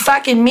kids are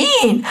fucking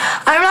mean.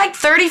 I'm like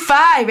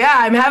 35. Yeah,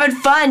 I'm having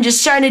fun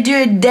just trying to do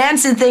a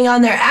dancing thing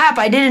on their app.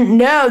 I didn't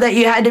know that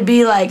you had to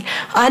be like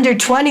under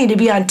 20 to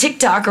be on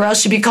TikTok, or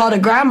else you'd be called a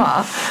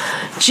grandma.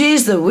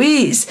 Jeez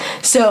Louise.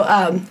 So,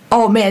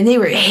 oh man, they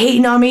were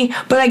hating on me.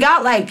 But I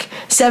got like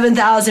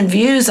 7,000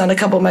 views on a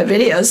couple of my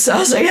videos. So I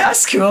was like, yeah,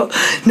 that's cool.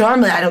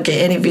 Normally I don't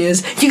get any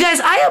views. You guys,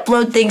 I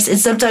upload things and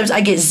sometimes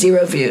I get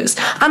 0 views.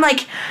 I'm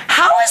like,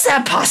 how is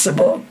that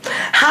possible?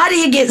 How do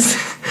you get...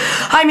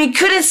 I mean,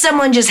 couldn't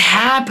someone just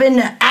happen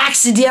to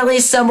accidentally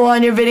stumble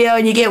on your video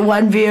and you get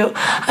 1 view?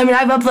 I mean,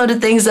 I've uploaded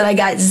things that I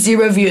got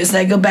 0 views, and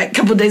I go back a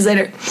couple days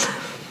later,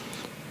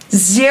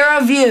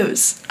 0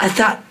 views. I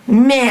thought,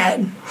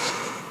 man,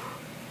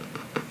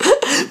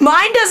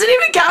 mine doesn't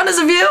even count as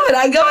a view, and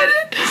I go in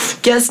it.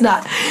 Guess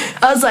not.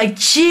 I was like,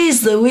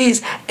 geez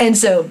Louise. And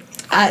so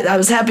I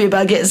was happy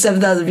about getting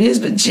 7,000 views,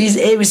 but geez,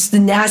 it was the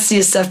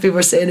nastiest stuff people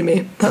were saying to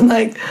me. I'm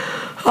like,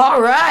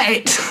 all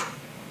right.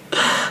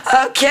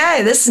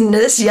 Okay,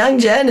 this young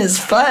Jen is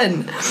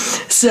fun.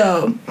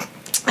 So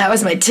that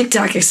was my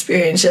TikTok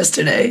experience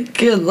yesterday.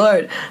 Good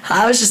Lord.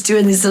 I was just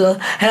doing these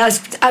little, and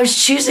I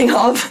was choosing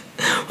all of,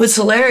 what's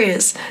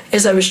hilarious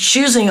is I was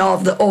choosing all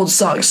of the old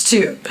songs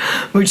too,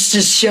 which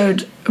just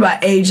showed my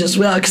age as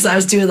well, because I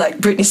was doing like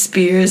Britney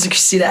Spears and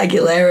Christina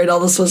Aguilera and all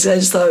those ones. I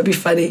just thought it would be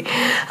funny.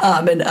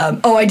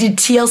 Oh, I did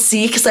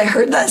TLC because I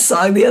heard that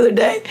song the other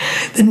day,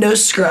 the No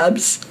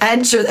Scrubs. I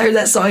hadn't heard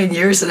that song in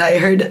years, and I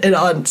heard it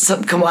on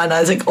something come on. I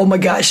was like, oh my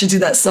gosh, I should do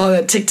that song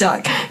on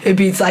TikTok. It'd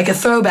be like a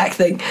throwback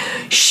thing.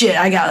 Shit,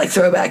 I got like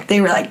throwback. They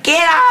were like,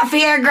 get off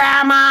here,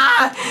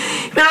 Grandma.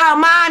 No,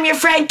 Mom, your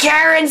friend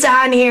Karen's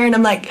on here. And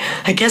I'm like,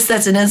 I guess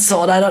that's an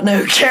insult. I don't know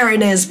who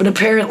Karen is, but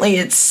apparently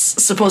it's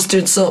supposed to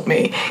insult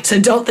me. So I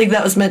don't think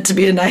that was meant to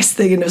be a nice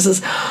thing, and it was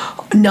just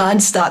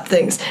non-stop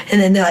things.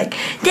 And then they're like,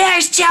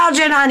 there's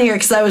children on here,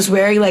 because I was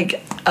wearing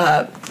like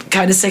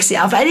kind of sexy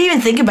outfit. I didn't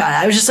even think about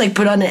it. I was just like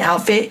put on an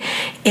outfit,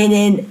 and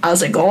then I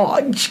was like, oh,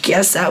 I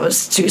guess that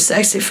was too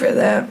sexy for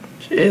them.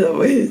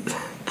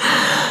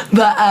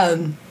 But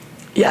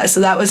yeah, so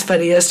that was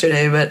funny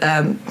yesterday. But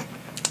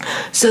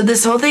so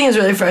this whole thing is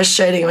really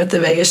frustrating with the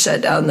Vegas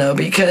shutdown, though,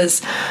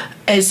 because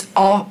it's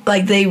all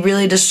like they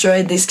really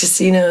destroyed these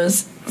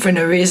casinos for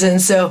no reason.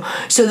 So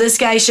this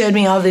guy showed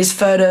me all of these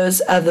photos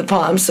of the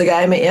Palms. The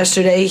guy I met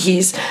yesterday,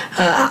 he's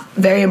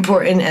very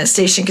important at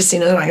Station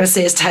Casinos. I'm not going to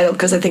say his title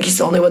because I think he's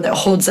the only one that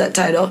holds that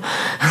title.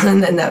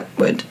 And then that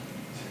would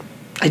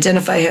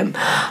identify him,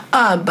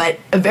 but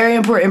a very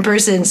important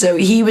person. So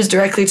he was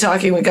directly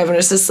talking with Governor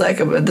Sisolak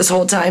about this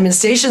whole time, and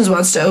Stations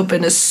wants to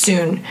open as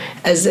soon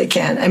as they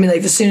can. I mean,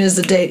 like, as soon as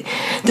the date.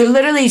 They're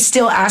literally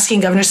still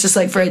asking Governor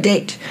Sisolak for a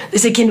date. They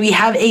say, can we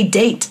have a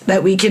date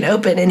that we can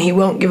open? And he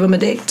won't give them a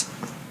date.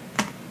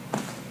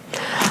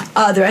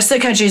 The rest of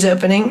the country is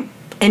opening,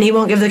 and he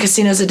won't give the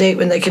casinos a date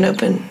when they can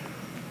open.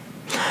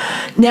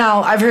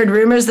 Now, I've heard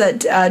rumors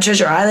that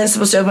Treasure Island is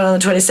supposed to open on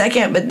the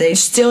 22nd, but there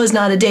still is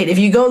not a date. If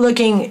you go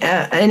looking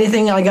at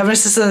anything on Governor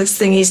Sisolak's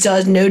thing, he still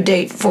has no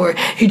date for it.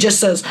 He just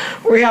says,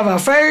 we have a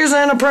phase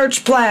and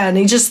approach plan.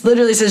 He just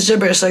literally says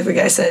gibberish, like the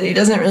guy said. He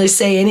doesn't really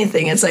say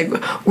anything. It's like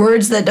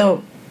words that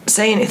don't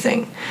say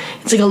anything.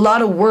 It's like a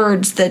lot of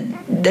words that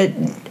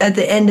at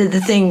the end of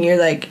the thing, you're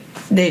like,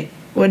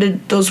 what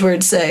did those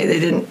words say? They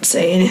didn't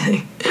say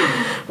anything.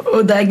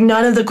 Like,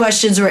 none of the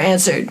questions were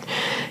answered.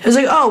 It was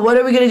like, oh, what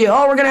are we going to do?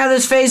 Oh, we're going to have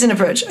this phase and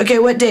approach. Okay,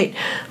 what date?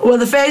 Well,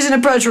 the phase and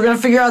approach, we're going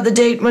to figure out the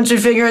date once we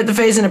figure out the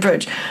phase and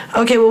approach.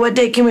 Okay, well, what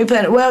date can we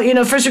plan it? Well,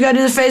 first we got to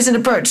do the phase and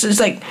approach. So it's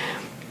like,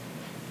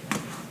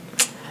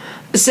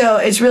 so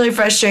it's really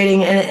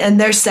frustrating, and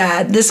they're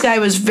sad. This guy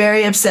was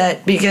very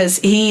upset because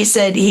he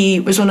said he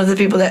was one of the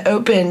people that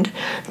opened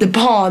the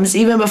Palms.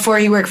 Even before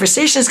he worked for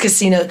Stations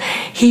Casino,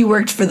 he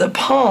worked for the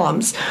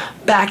Palms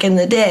back in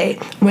the day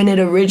when it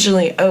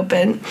originally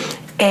opened.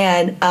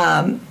 And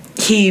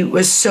he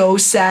was so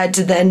sad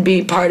to then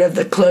be part of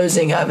the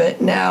closing of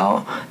it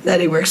now that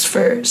he works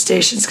for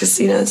Stations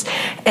Casinos.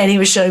 And he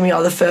was showing me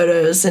all the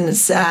photos, and it's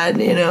sad,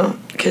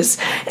 because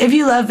if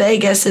you love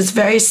Vegas, it's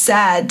very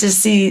sad to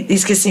see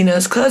these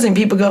casinos closing.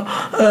 People go,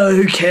 oh,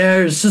 who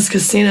cares, just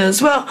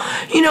casinos. Well,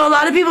 a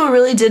lot of people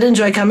really did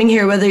enjoy coming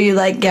here, whether you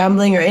like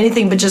gambling or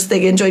anything, but just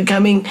they enjoyed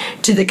coming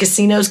to the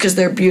casinos because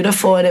they're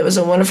beautiful and it was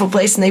a wonderful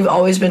place, and they've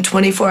always been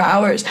 24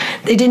 hours.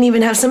 They didn't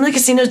even have, some of the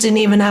casinos didn't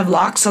even have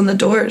locks on the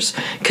doors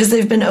because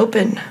they've been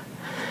open.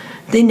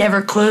 They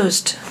never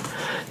closed.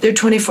 They're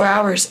 24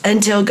 hours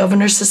until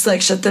Governor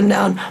Sisolak shut them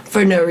down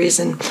for no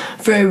reason,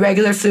 for a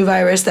regular flu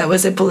virus that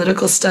was a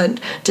political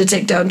stunt to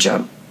take down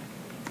Trump.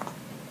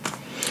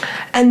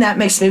 And that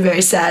makes me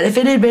very sad. If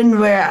it had been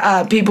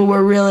where people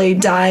were really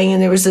dying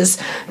and there was this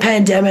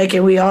pandemic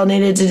and we all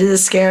needed to do the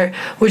scare,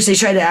 which they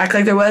tried to act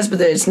like there was, but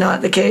it's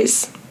not the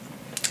case.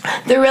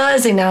 They're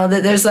realizing now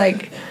that there's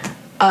like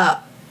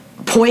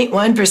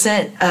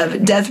 0.1%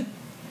 of death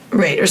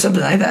rate or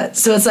something like that.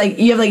 So it's like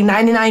you have like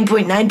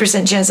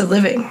 99.9% chance of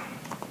living.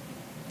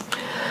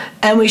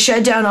 And we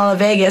shut down all of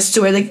Vegas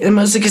to where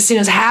most of the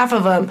casinos, half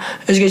of them,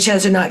 there's a good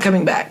chance they're not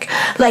coming back.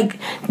 Like,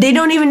 they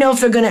don't even know if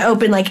they're going to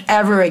open, like,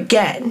 ever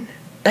again.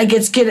 Like,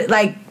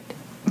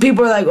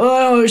 people are like,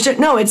 oh,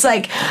 shit. No, it's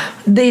like,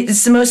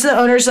 most of the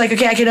owners are like,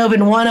 okay, I can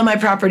open one of my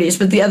properties,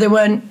 but the other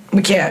one,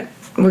 we can't.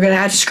 We're going to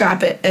have to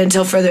scrap it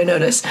until further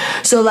notice.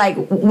 So, like,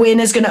 Wynn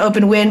is going to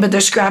open Wynn, but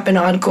they're scrapping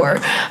Encore.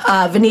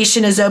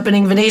 Venetian is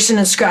opening Venetian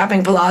and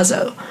scrapping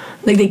Palazzo.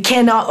 Like, they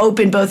cannot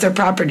open both their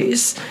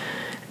properties.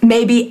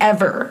 Maybe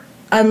ever.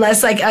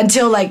 Unless,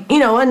 until,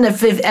 and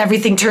if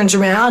everything turns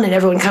around and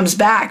everyone comes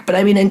back. But,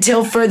 I mean,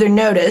 until further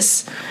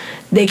notice,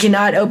 they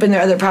cannot open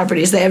their other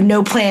properties. They have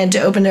no plan to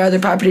open their other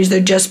properties.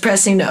 They're just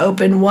pressing to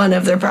open one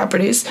of their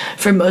properties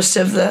for most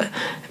of the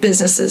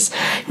businesses.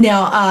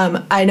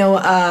 Now, I know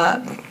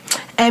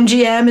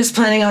MGM is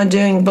planning on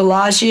doing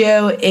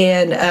Bellagio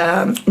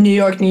and New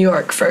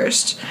York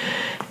first.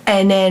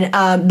 And then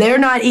they're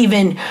not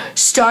even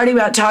starting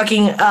about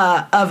talking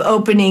of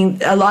opening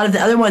a lot of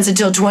the other ones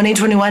until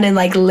 2021 and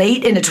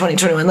late into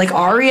 2021. Like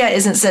Aria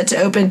isn't set to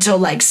open until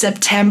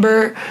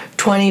September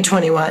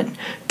 2021.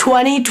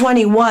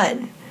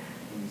 2021.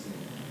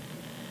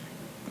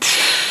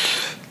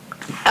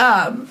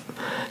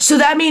 So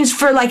that means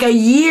for a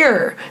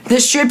year,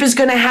 the Strip is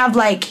going to have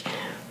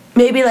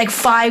maybe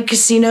 5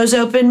 casinos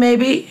open,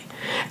 maybe.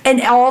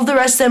 And all of the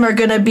rest of them are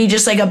going to be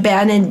just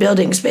abandoned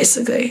buildings,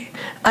 basically.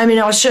 I mean,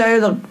 I'll sure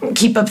they'll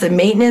keep up the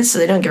maintenance so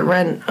they don't get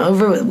run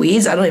over with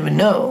weeds. I don't even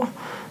know.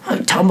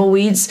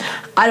 Tumbleweeds.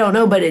 I don't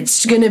know, but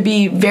it's going to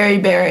be very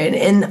barren.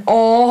 And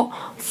all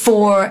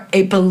for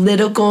a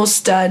political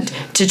stunt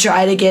to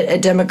try to get a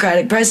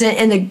Democratic president.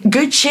 And the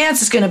good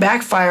chance it's going to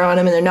backfire on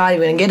him and they're not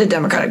even going to get a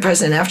Democratic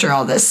president after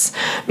all this.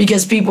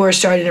 Because people are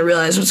starting to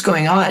realize what's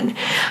going on.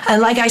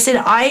 And like I said,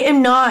 I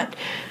am not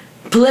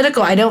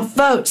political. I don't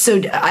vote.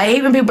 So I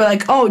hate when people are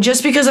like, oh,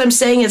 just because I'm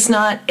saying it's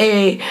not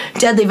a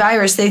deadly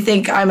virus, they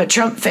think I'm a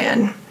Trump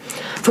fan.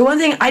 For one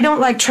thing, I don't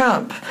like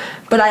Trump,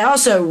 but I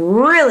also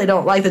really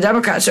don't like the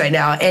Democrats right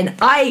now. And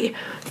I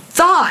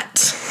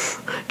thought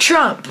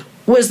Trump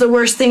was the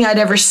worst thing I'd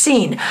ever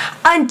seen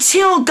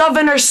until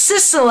Governor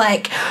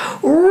Sisolak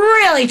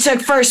really took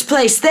first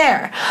place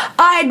there.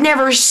 I'd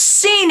never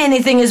seen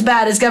anything as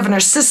bad as Governor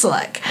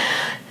Sisolak.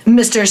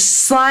 Mr.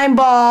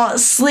 Slimeball,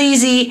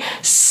 Sleazy,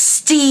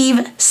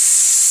 Steve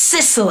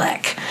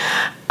Sisolak.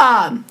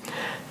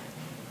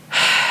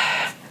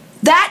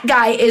 That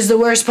guy is the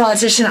worst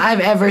politician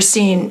I've ever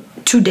seen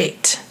to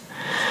date.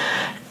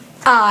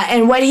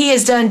 And what he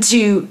has done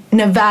to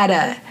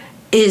Nevada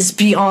is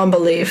beyond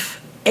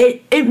belief.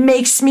 It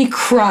makes me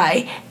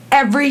cry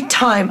every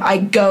time I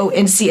go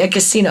and see a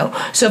casino.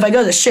 So if I go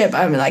to the Strip,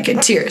 I'm like in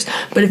tears.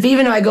 But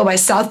even if I go by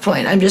South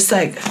Point, I'm just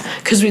like,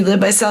 because we live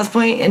by South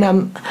Point, and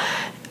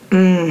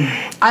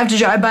I have to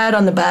drive by it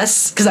on the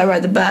bus, because I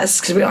ride the bus,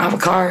 because we don't have a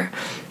car.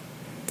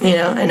 You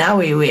know, and now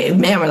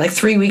we're like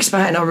 3 weeks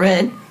behind on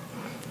rent.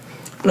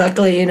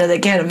 Luckily, you know, they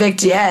can't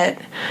evict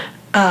yet.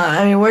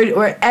 I mean,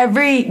 we're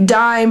every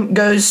dime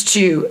goes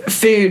to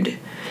food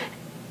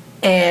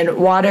and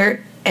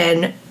water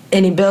and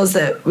any bills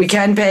that we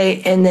can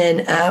pay, and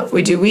then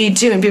we do weed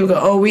too, and people go,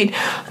 oh, weed,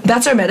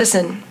 that's our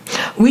medicine.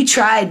 We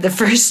tried the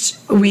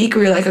first week,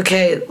 we were like,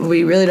 okay,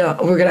 we really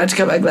don't, we're gonna have to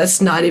come back, let's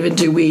not even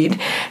do weed,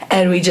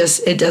 and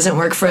it doesn't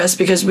work for us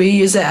because we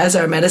use it as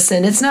our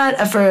medicine. It's not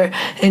for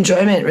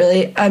enjoyment,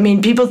 really. I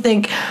mean, people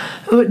don't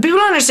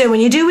understand,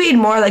 when you do weed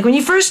more, like when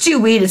you first do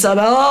weed, it's all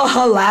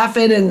about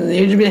laughing, and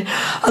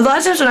a lot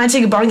of times when I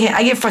take a bong hit,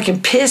 I get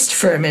fucking pissed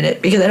for a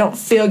minute because I don't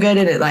feel good,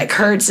 and it like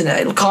hurts, and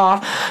I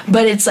cough,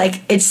 but it's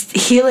like, it's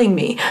healing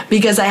me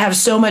because I have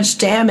so much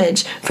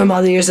damage from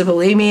all the years of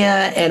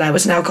bulimia, and I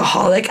was an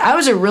alcoholic. I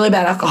was a really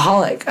bad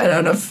alcoholic. I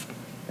don't know if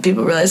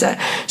people realize that.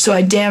 So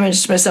I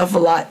damaged myself a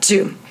lot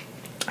too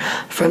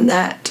from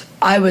that.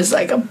 I was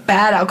like a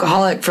bad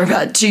alcoholic for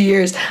about 2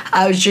 years.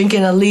 I was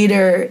drinking 1.5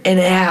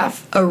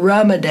 liters of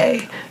rum a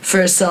day for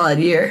a solid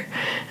year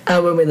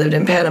when we lived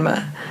in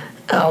Panama.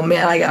 Oh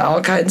man, I got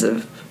all kinds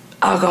of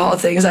alcohol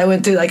things. I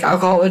went through like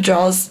alcohol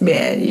withdrawals.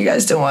 Man, you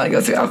guys don't want to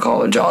go through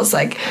alcohol withdrawals.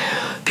 Like,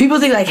 people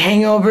think like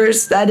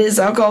hangovers, that is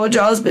alcohol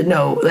withdrawals, but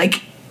no,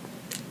 like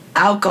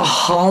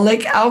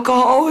alcoholic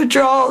alcohol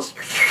withdrawals.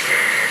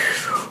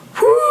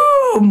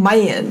 Whoo,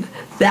 man,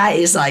 that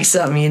is like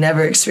something you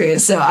never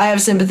experienced. So I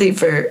have sympathy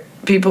for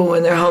people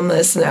when they're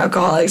homeless and they're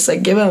alcoholics.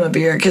 Like, give them a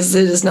beer, because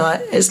it's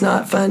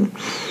not fun.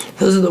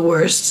 Those are the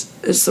worst.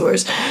 It's the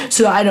worst.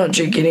 So I don't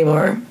drink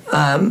anymore.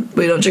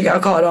 We don't drink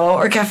alcohol at all,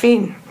 or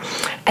caffeine.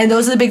 And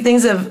those are the big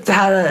things of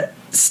how to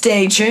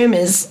stay trim,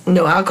 is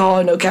no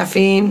alcohol, no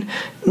caffeine,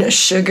 no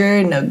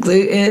sugar, no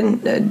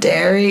gluten, no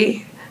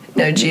dairy,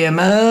 no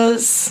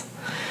GMOs,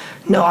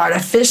 no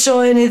artificial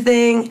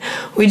anything.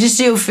 We just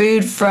do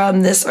food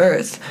from this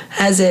earth,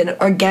 as in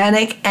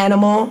organic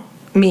animal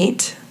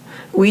meat.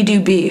 We do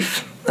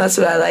beef. That's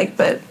what I like,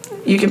 but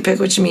you can pick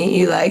which meat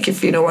you like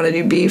if you don't want to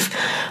do beef.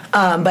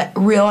 But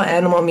real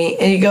animal meat.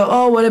 And you go,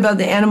 oh, what about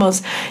the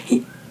animals?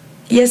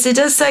 Yes, it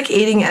does suck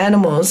eating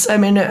animals. I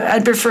mean,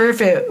 I'd prefer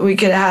if we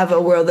could have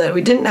a world that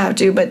we didn't have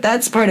to, but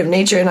that's part of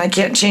nature, and I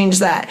can't change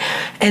that.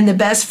 And the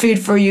best food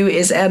for you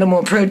is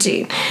animal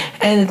protein.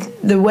 And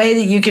the way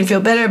that you can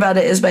feel better about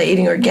it is by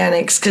eating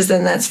organics, because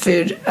then that's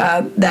food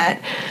that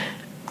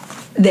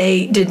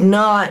they did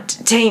not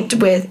taint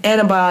with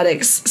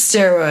antibiotics,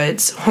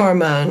 steroids,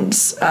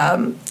 hormones,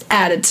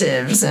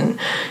 additives, and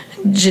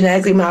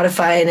genetically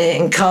modifying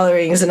it, and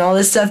colorings, and all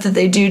this stuff that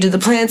they do to the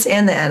plants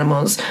and the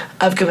animals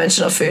of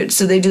conventional food.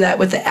 So they do that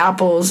with the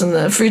apples and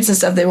the fruits and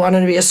stuff. They want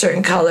them to be a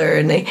certain color,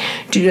 and they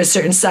do to a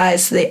certain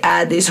size, so they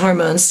add these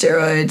hormones,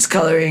 steroids,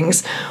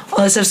 colorings,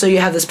 all this stuff, so you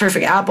have this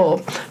perfect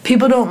apple.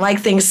 People don't like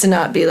things to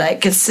not be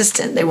like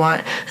consistent. They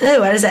want,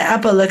 oh, why does that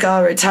apple look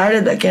all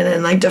retarded looking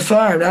and like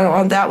deformed? I don't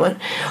want that one.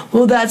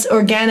 Well, that's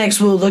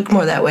organics will look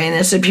more that way,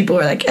 and so people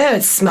are like, oh,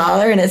 it's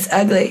smaller and it's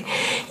ugly.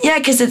 Yeah,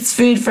 because it's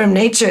food from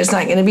nature. It's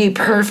not going to be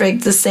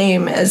perfect the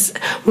same as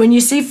when you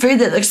see food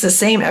that looks the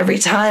same every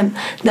time.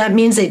 That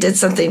means they did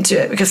something to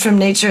it, because from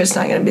nature it's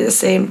not going to be the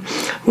same.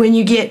 When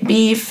you get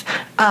beef,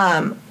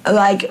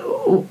 like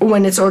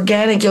when it's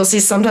organic, you'll see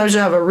sometimes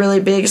you'll have a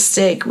really big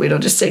steak. We don't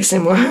do steaks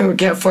anymore. We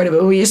can't afford it,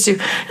 but we used to.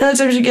 And other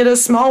times you get a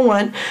small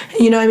one.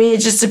 You know what I mean?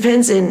 It just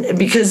depends,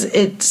 because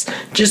it's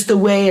just the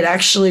way it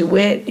actually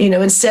went. You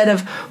know, instead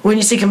of when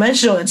you see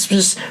conventional, it's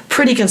just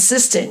pretty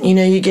consistent. You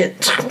know, you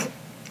get,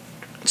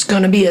 it's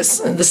going to be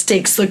the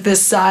steaks look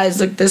this size,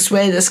 look this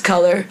way, this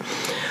color.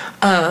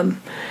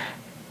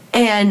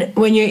 And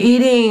when you're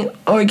eating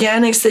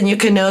organics, then you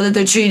can know that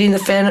they're treating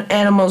the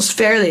animals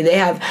fairly. They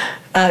have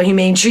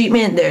humane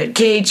treatment. They're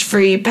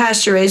cage-free,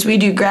 pasture-raised. We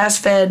do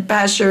grass-fed,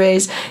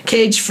 pasture-raised,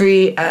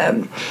 cage-free,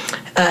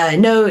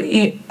 no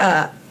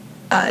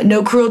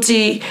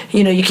cruelty.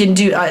 You know, you can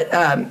do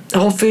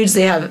Whole Foods.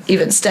 They have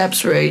even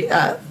steps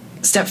where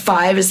step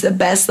 5 is the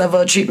best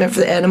level of treatment for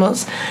the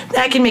animals.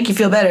 That can make you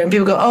feel better. And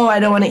people go, oh, I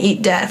don't want to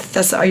eat death.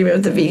 That's the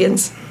argument with the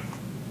vegans.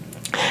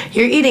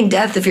 You're eating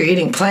death if you're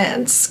eating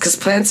plants, because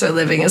plants are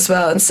living as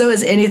well, and so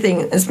is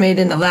anything that's made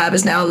in the lab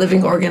is now a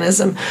living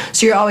organism.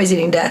 So you're always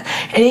eating death,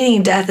 and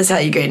eating death is how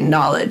you gain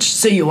knowledge.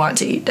 So you want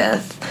to eat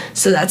death.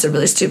 So that's a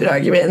really stupid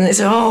argument. And they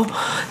say, oh,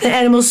 the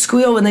animals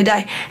squeal when they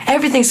die.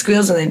 Everything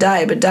squeals when they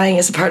die, but dying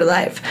is a part of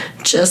life.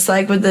 Just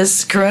like with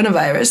this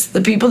coronavirus,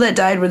 the people that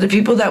died were the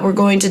people that were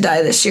going to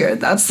die this year.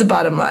 That's the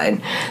bottom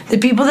line. The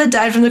people that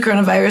died from the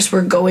coronavirus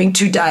were going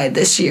to die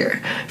this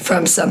year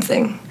from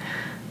something.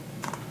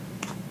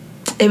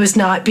 It was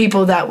not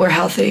people that were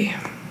healthy.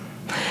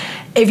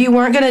 If you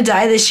weren't going to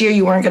die this year,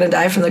 you weren't going to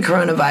die from the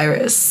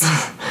coronavirus.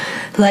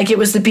 Like, it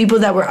was the people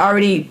that were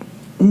already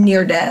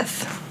near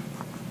death.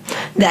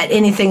 that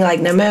anything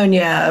like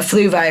pneumonia, a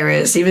flu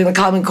virus, even the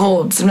common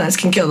cold sometimes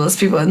can kill those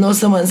people, and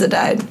those are the ones that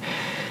died.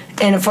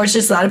 And unfortunately,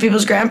 it's a lot of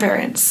people's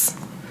grandparents.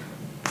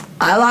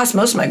 I lost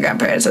most of my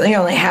grandparents. I think I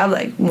only have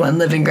like one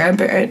living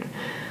grandparent.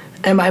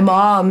 And my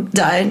mom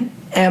died,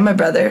 and my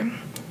brother.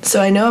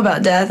 So I know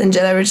about death, and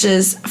Jedi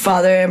Rich's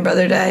father and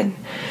brother died.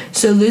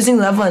 So losing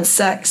loved ones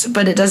sucks,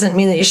 but it doesn't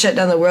mean that you shut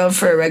down the world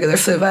for a regular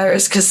flu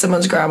virus because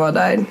someone's grandma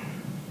died.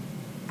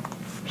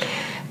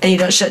 And you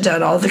don't shut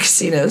down all the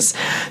casinos.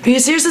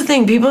 Because here's the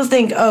thing, people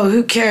think, oh,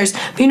 who cares?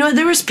 But you know what,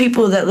 there was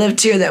people that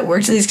lived here that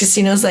worked at these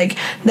casinos, like,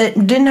 that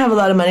didn't have a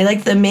lot of money,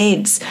 like the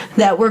maids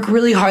that work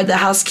really hard, the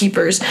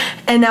housekeepers.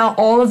 And now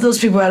all of those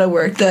people are out of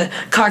work, the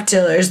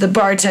cocktailers, the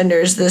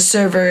bartenders, the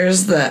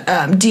servers,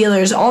 the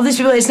dealers, all these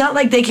people. It's not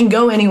like they can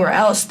go anywhere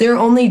else. Their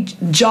only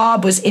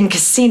job was in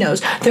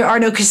casinos. There are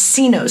no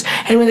casinos.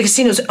 And when the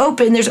casinos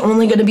open, there's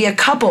only going to be a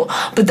couple.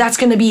 But that's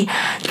going to be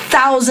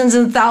thousands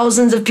and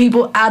thousands of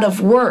people out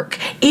of work.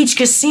 Each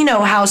casino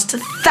housed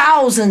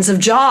thousands of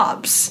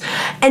jobs.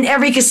 And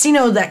every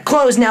casino that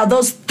closed, now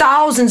those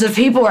thousands of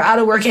people are out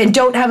of work and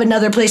don't have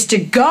another place to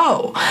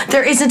go.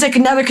 There isn't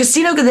another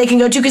casino that they can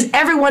go to because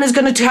everyone is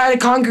going to try to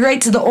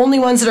congregate to the only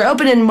ones that are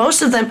open, and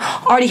most of them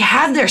already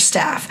have their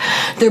staff.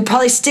 They'll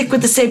probably stick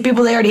with the same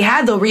people they already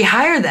had. They'll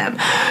rehire them.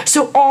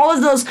 So all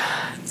of those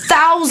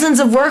thousands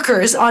of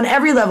workers on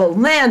every level,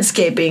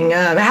 landscaping,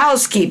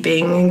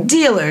 housekeeping,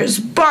 dealers,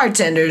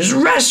 bartenders,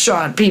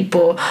 restaurant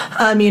people,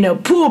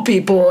 pool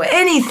people,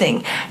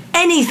 anything,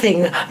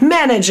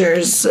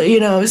 managers,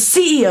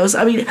 CEOs,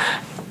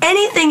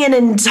 anything, an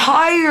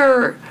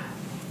entire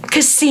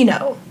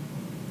casino,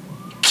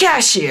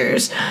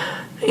 cashiers,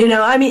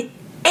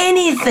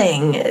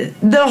 anything,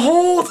 the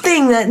whole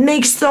thing that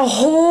makes the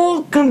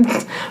whole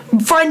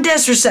front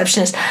desk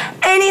receptionist,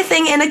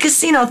 anything in a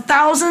casino,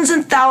 thousands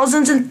and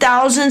thousands and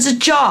thousands of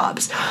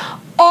jobs,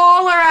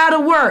 all are out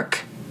of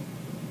work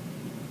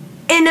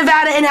in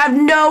Nevada and have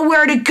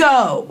nowhere to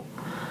go.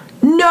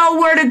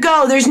 Nowhere to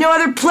go. There's no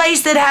other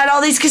place that had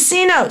all these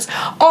casinos.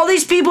 All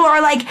these people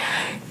are like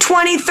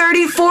 20,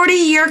 30,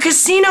 40-year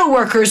casino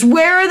workers.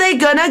 Where are they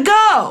gonna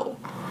go?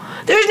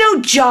 There's no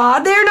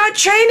job. They're not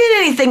trained in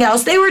anything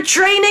else. They were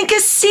trained in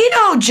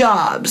casino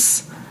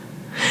jobs.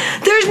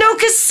 There's no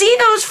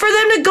casinos for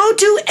them to go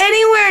to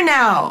anywhere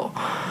now.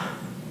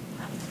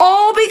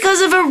 All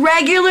because of a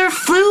regular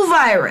flu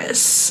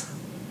virus.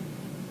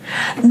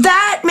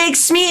 That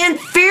makes me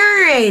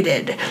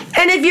infuriated.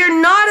 And if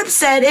you're not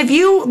upset, if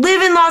you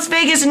live in Las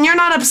Vegas and you're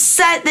not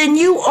upset, then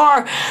you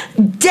are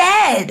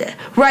dead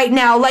right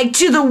now, like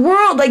to the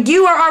world. Like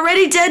you are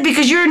already dead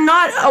because you're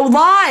not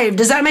alive.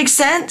 Does that make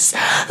sense?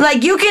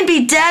 Like you can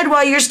be dead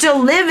while you're still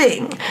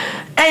living.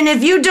 And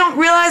if you don't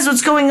realize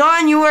what's going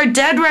on, you are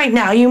dead right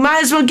now. You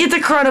might as well get the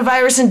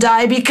coronavirus and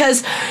die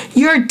because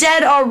you're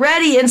dead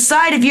already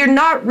inside if you're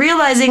not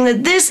realizing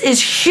that this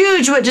is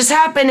huge what just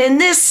happened, and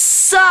this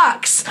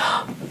sucks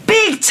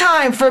big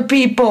time for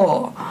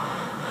people.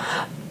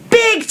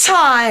 Big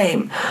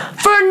time.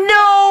 For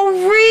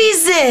no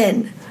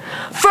reason.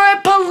 For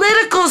a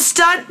political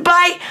stunt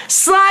by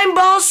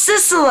Slimeball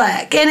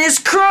Sisolak and his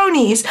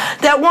cronies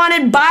that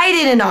wanted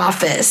Biden in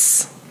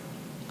office.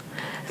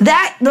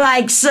 That,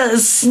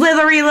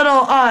 slithery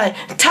little,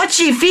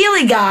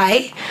 touchy-feely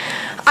guy.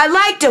 I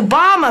liked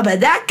Obama,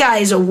 but that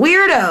guy's a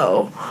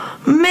weirdo.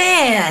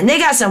 Man, they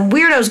got some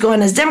weirdos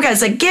going as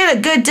Democrats. Like, get a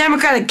good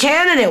Democratic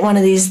candidate one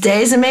of these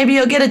days, and maybe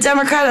you'll get a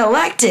Democrat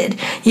elected.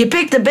 You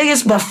pick the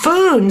biggest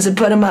buffoons and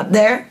put them up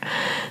there.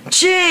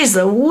 Jeez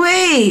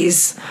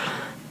Louise.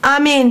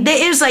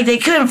 It was like they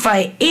couldn't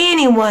find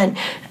anyone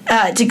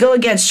to go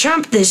against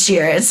Trump this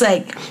year. It's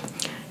like,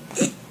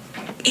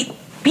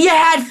 you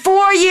had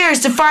 4 years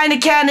to find a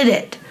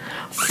candidate.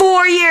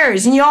 4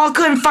 years, and you all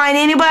couldn't find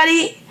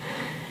anybody?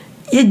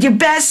 Your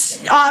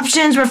best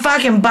options were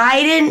fucking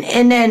Biden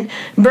and then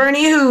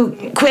Bernie,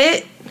 who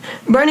quit.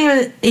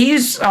 Bernie,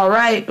 he's all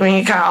right when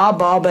you kind of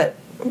oddball, but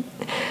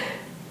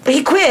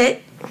he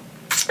quit.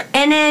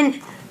 And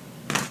then,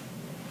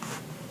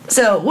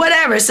 so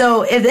whatever.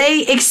 So if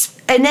they,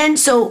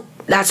 so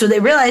that's what they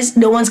realized.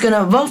 No one's going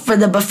to vote for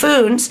the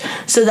buffoons.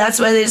 So that's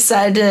why they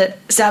decided to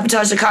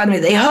sabotage the economy.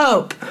 They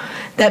hope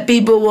that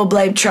people will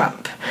blame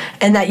Trump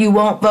and that you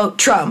won't vote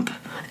Trump.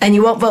 And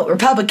you won't vote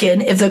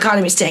Republican if the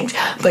economy stinks.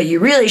 But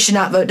you really should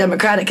not vote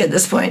Democratic at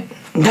this point.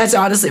 That's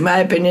honestly my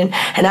opinion.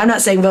 And I'm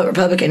not saying vote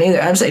Republican either.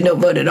 I'm saying don't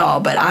vote at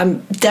all. But I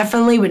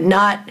definitely would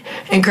not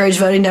encourage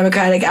voting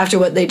Democratic after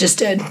what they just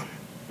did.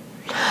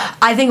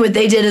 I think what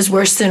they did is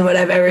worse than what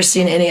I've ever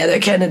seen any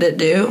other candidate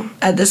do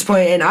at this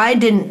point. And I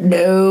didn't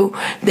know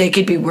they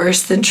could be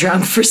worse than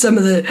Trump for some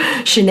of the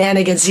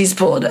shenanigans he's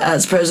pulled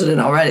as president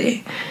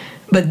already.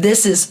 But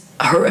this is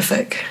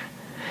horrific.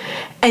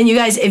 And you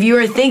guys, if you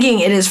are thinking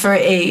it is for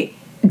a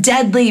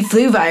deadly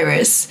flu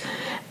virus,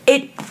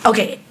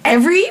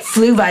 every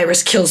flu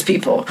virus kills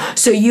people.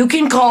 So you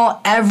can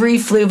call every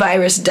flu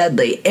virus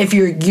deadly if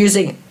you're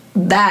using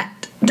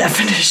that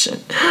definition.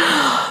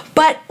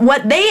 But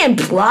what they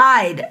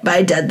implied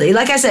by deadly,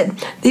 like I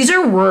said, these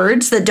are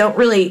words that don't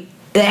really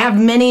they have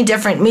many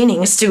different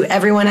meanings too.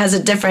 Everyone has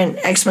a different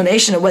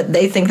explanation of what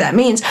they think that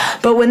means.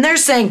 But when they're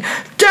saying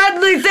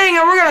deadly thing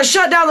and we're going to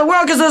shut down the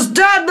world because this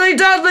deadly,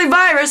 deadly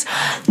virus,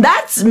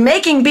 that's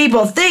making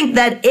people think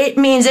that it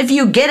means if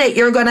you get it,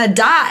 you're going to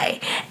die.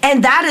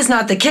 And that is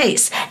not the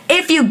case.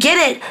 If you get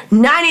it,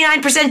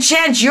 99%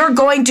 chance you're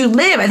going to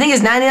live. I think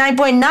it's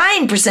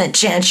 99.9%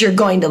 chance you're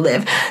going to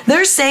live.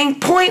 They're saying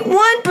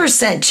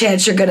 0.1%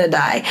 chance you're going to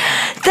die.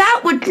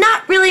 That would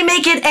not really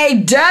make it a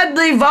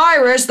deadly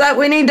virus that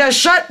we need to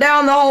shut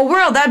down the whole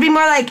world. That'd be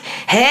more like,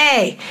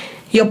 hey,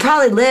 you'll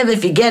probably live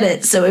if you get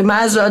it, so we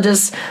might as well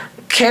just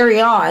carry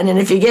on. And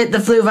if you get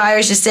the flu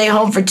virus, you stay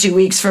home for 2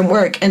 weeks from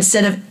work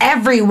instead of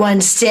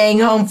everyone staying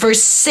home for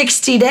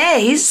 60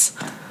 days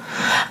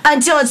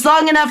until it's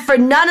long enough for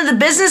none of the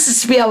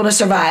businesses to be able to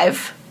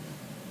survive.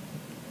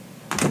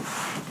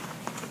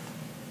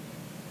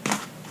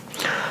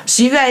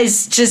 So you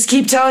guys just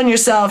keep telling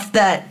yourself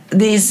that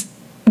these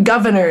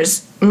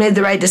governors made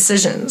the right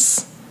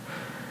decisions.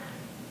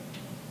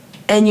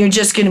 And you're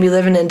just going to be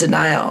living in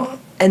denial.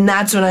 And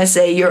that's when I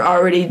say you're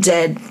already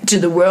dead to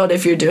the world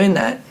if you're doing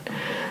that.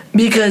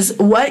 Because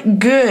what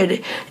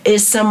good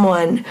is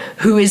someone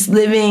who is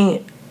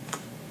living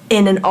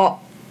in an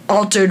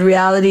altered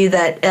reality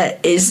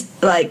that is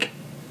like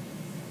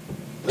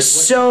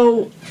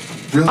so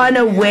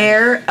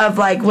unaware of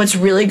like what's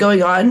really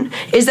going on?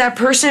 Is that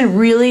person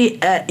really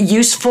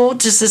useful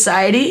to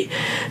society?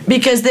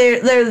 Because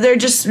they're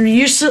just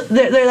useless.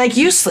 They're like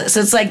useless.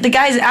 It's like the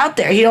guy's out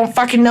there. He don't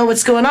fucking know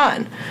what's going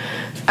on.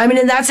 I mean,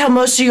 and that's how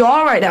most of you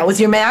are right now with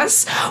your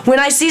masks. When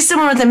I see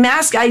someone with a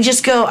mask, I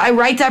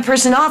write that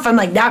person off. I'm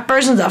like, that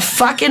person's a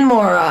fucking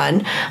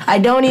moron. I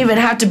don't even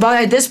have to bother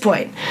at this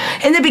point.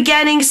 In the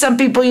beginning, some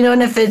people,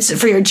 and if it's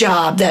for your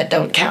job, that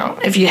don't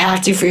count. If you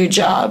have to for your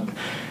job.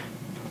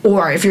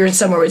 Or if you're in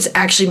somewhere where it's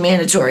actually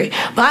mandatory.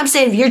 But I'm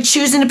saying if you're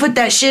choosing to put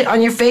that shit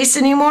on your face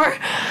anymore,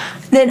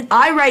 then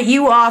I write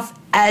you off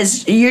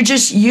as you're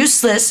just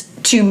useless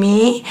to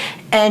me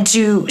and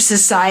to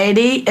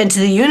society and to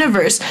the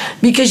universe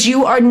because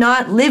you are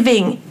not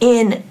living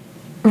in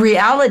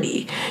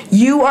reality.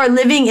 You are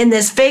living in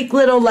this fake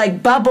little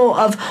like bubble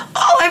of,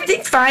 oh,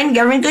 everything's fine,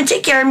 government's gonna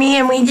take care of me,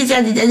 and we just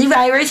had the deadly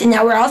virus, and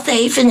now we're all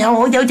safe, and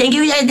no, thank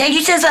you so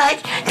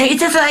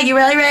much, you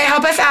really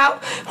helped us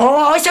out.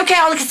 Oh, it's okay,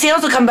 all the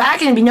casinos will come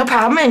back, and it'll be no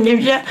problem. And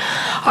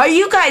are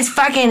you guys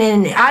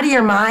fucking out of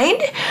your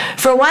mind?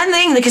 For one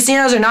thing, the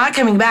casinos are not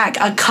coming back.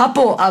 A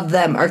couple of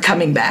them are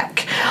coming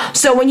back.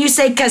 So when you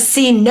say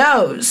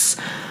casinos,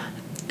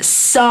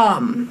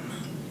 some,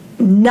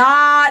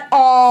 not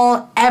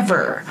all,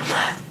 ever.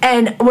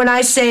 And when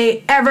I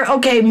say ever,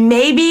 okay,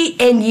 maybe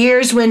in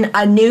years when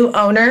a new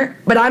owner,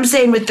 but I'm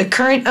saying with the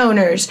current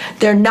owners,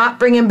 they're not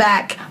bringing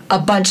back a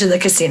bunch of the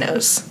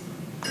casinos.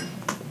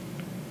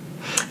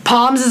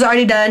 Palms is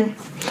already done.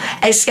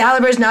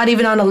 Excalibur's not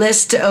even on a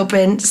list to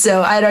open,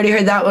 so I'd already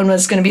heard that one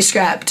was going to be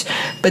scrapped.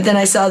 But then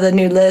I saw the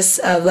new list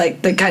of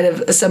like the kind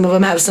of, some of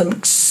them have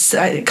some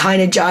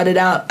kind of jotted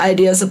out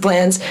ideas of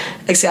plans.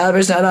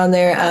 Excalibur's not on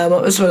there.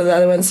 What was one of the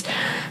other ones?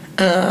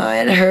 I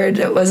had heard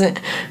it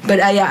wasn't, but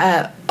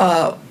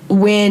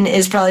Wynn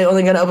is probably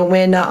only going to open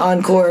Wynn, not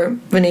Encore,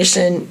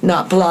 Venetian,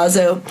 not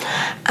Palazzo.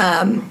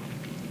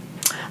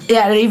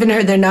 Yeah, I even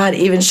heard they're not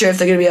even sure if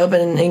they're going to be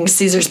opening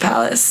Caesar's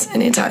Palace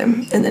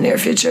anytime in the near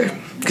future,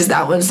 because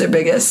that one's their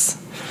biggest.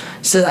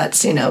 So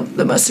that's,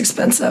 the most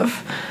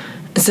expensive.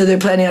 So they're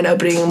planning on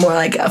opening more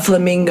like a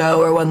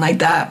Flamingo or one like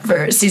that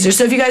for Caesar.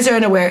 So if you guys are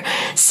unaware,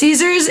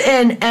 Caesars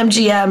and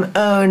MGM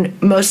own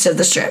most of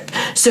the strip.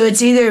 So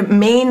it's either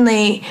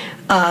mainly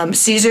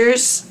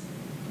Caesars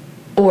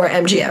or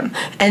MGM.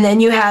 And then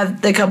you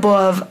have the couple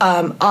of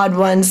odd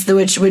ones,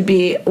 which would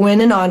be Wynn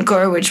and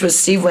Encore, which was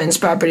Steve Wynn's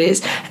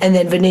properties, and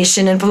then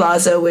Venetian and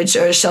Palazzo, which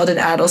are Sheldon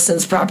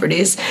Adelson's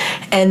properties.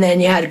 And then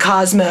you had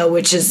Cosmo,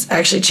 which has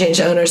actually changed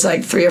owners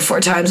like 3 or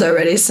 4 times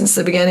already since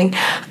the beginning.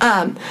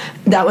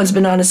 That one's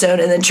been on its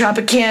own. And then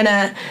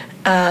Tropicana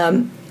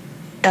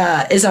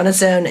is on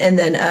its own, and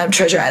then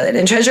Treasure Island.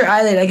 And Treasure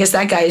Island, I guess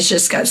that guy has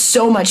just got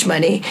so much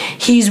money.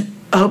 He's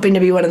hoping to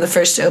be one of the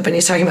first to open.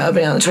 He's talking about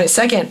opening on the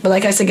 22nd. But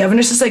like I said,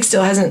 Governor Sislik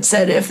still hasn't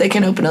said if they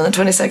can open on the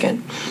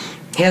 22nd.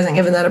 He hasn't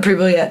given that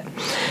approval yet.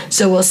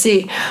 So we'll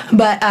see.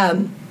 But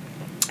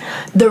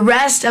the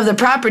rest of the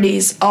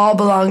properties all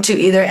belong to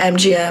either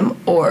MGM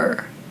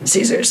or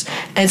Caesars.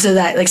 And so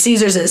that, like,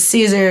 Caesars is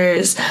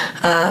Caesars,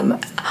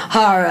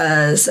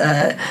 Harrah's,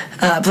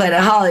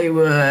 Planet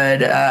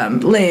Hollywood,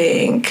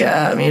 Link,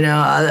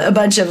 a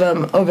bunch of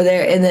them over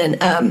there. And then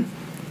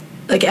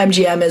like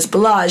MGM is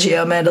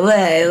Bellagio,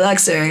 Mandalay,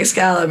 Luxor,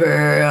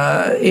 Excalibur,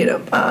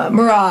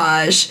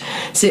 Mirage.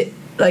 So,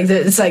 like,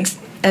 it's like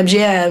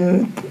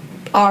MGM,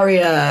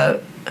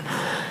 Aria.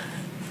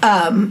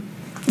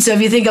 So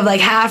if you think of like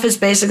half is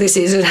basically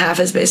Caesar and half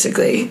is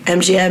basically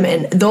MGM,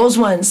 and those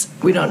ones,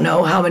 we don't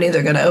know how many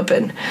they're going to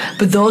open.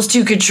 But those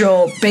two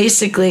control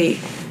basically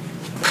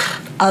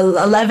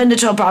 11 to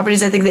 12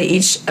 properties, I think they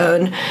each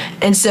own.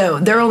 And so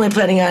they're only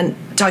planning on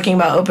talking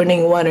about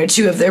opening 1 or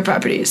 2 of their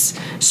properties.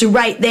 So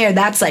right there,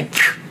 that's like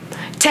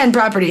 10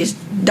 properties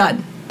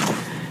done.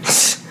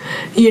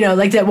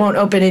 like that won't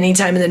open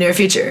anytime in the near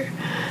future,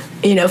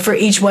 for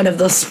each one of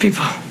those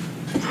people.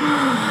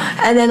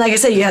 And then, like I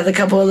said, you have the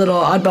couple of little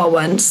oddball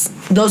ones.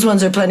 Those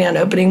ones are planning on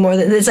opening more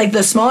than, it's like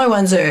the smaller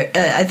ones are,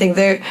 I think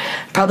they're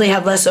probably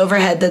have less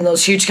overhead than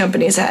those huge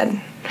companies had,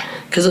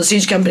 because those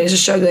huge companies are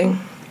struggling.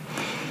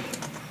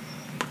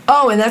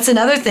 Oh, and that's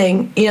another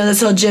thing,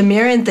 this whole Jim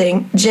Murin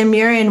thing. Jim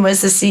Murin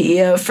was the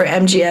CEO for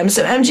MGM.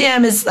 So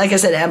MGM is, like I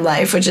said, M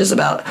Life, which is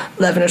about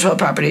 11 or 12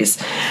 properties.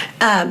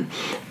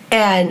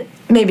 And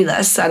maybe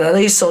less. I don't know.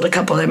 They sold a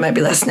couple. There might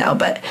be less now,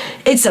 but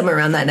it's somewhere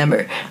around that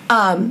number.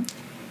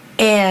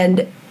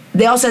 And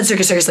they also had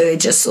Circus Circus. Like they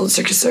just sold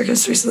Circus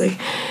Circus recently.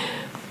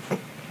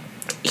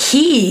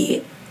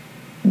 He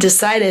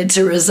decided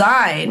to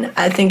resign.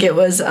 I think it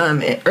was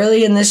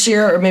early in this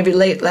year or maybe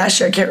late last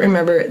year. I can't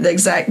remember the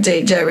exact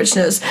date. Jedi Rich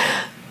knows.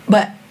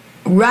 But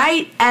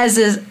right as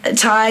a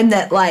time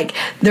that like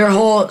their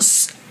whole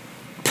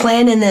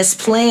planning this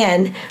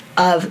plan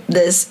of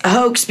this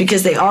hoax,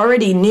 because they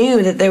already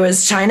knew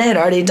that China had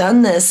already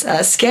done this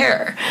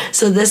scare.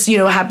 So this,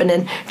 happened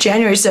in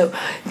January. So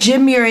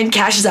Jim Murin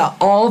cashes out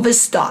all of his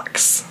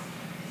stocks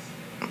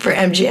for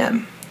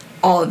MGM.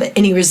 All of it.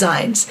 And he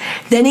resigns.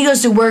 Then he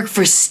goes to work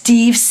for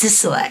Steve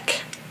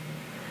Sisolak.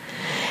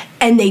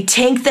 And they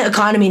tank the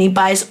economy and he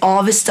buys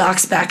all of his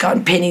stocks back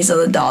on pennies on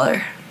the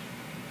dollar.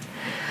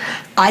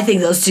 I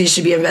think those two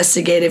should be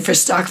investigated for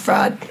stock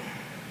fraud.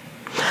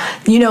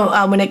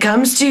 When it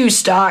comes to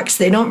stocks,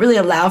 they don't really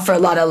allow for a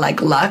lot of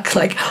luck.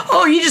 Like,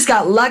 oh, you just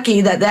got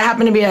lucky that there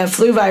happened to be a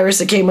flu virus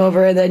that came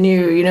over, and then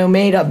you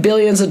made up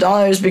billions of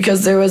dollars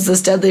because there was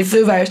this deadly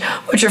flu virus,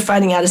 which we're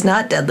finding out is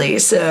not deadly.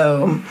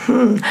 So,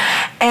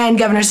 And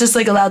Governor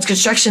Sisolak allowed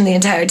construction the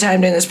entire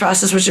time during this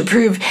process, which would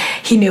prove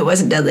he knew it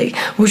wasn't deadly,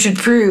 which would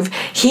prove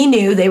he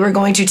knew they were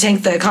going to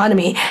tank the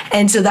economy.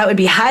 And so that would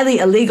be highly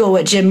illegal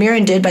what Jim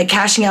Murin did by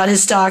cashing out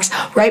his stocks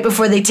right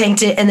before they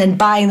tanked it and then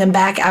buying them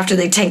back after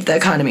they tanked the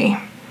economy.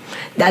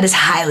 That is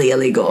highly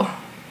illegal.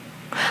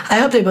 I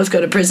hope they both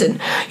go to prison.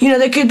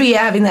 They could be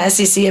having the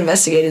SEC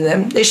investigating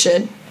them. They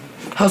should.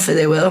 Hopefully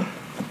they will.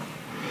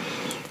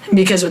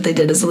 Because what they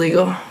did is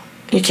illegal.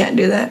 You can't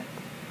do that.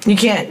 You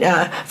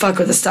can't fuck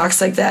with the stocks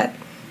like that.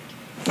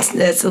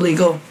 That's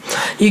illegal.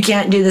 You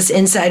can't do this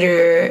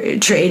insider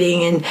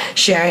trading and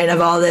sharing of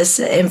all this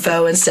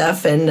info and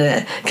stuff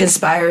and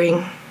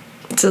conspiring.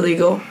 It's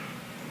illegal.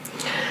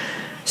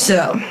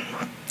 So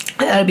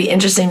that'd be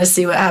interesting to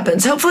see what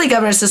happens. Hopefully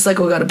Governor Sisolak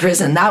will go to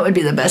prison. That would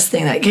be the best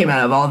thing that came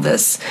out of all of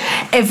this.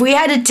 If we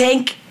had to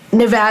tank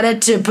Nevada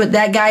to put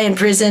that guy in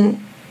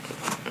prison,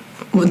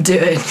 we'll do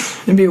it.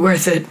 It'd be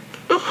worth it.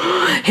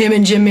 Him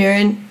and Jim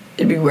Murin,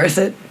 it'd be worth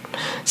it.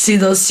 See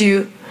those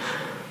two,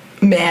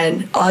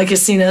 man, all the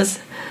casinos.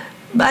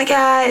 Bye,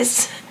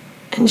 guys.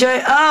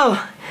 Enjoy.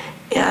 Oh,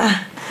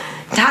 yeah.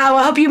 Tao,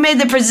 I hope you made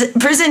the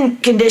prison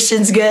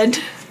conditions good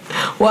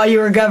while you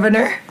were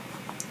governor.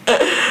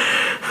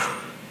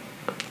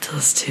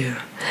 Those two.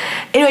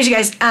 Anyways, you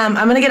guys, I'm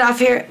gonna get off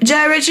here.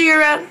 Jedi Rich, are you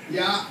around?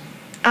 Yeah.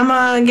 I'm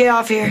gonna get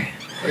off here.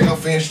 Are y'all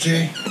finished,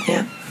 Jay?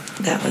 Yeah,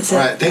 that was it.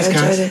 All right, thanks,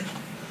 guys. It.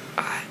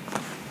 All right.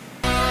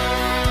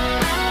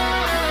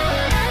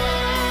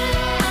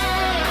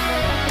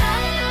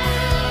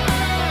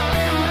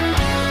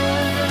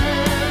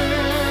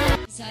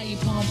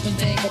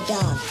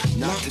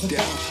 Not to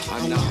death,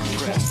 I'm not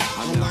impressed,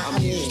 I'm not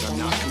amused, I'm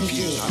not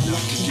confused, I'm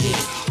not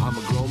confused. I'm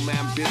a grown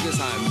man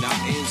business, I'm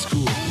not in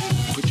school.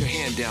 Put your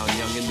hand down,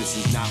 youngin', this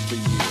is not for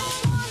you.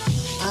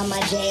 On my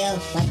jail,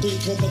 my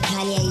beats with the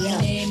Kanye, yo.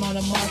 Your name on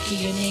the marquee,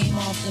 your name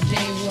off the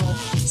payroll.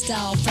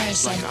 Style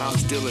fresh like I'm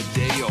still a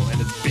Dayo,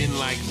 and it's been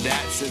like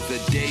that since the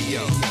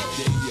Dayo.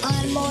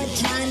 On more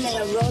time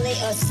than a Rolly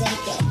or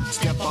Seiko.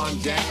 Step on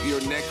deck, your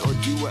neck, or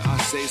do what I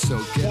say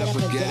so. Get up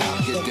or get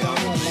out, get down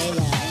and lay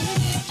low.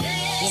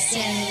 I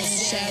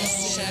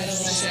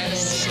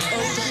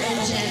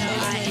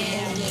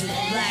am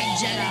Black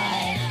Jedi,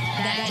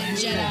 that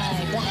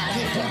Jedi. Black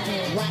people,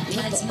 white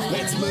people,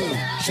 Let's move.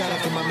 Shout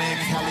out to my man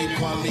Khalid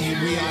Kweli,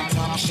 we on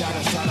top. Shout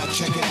out,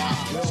 check it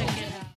out.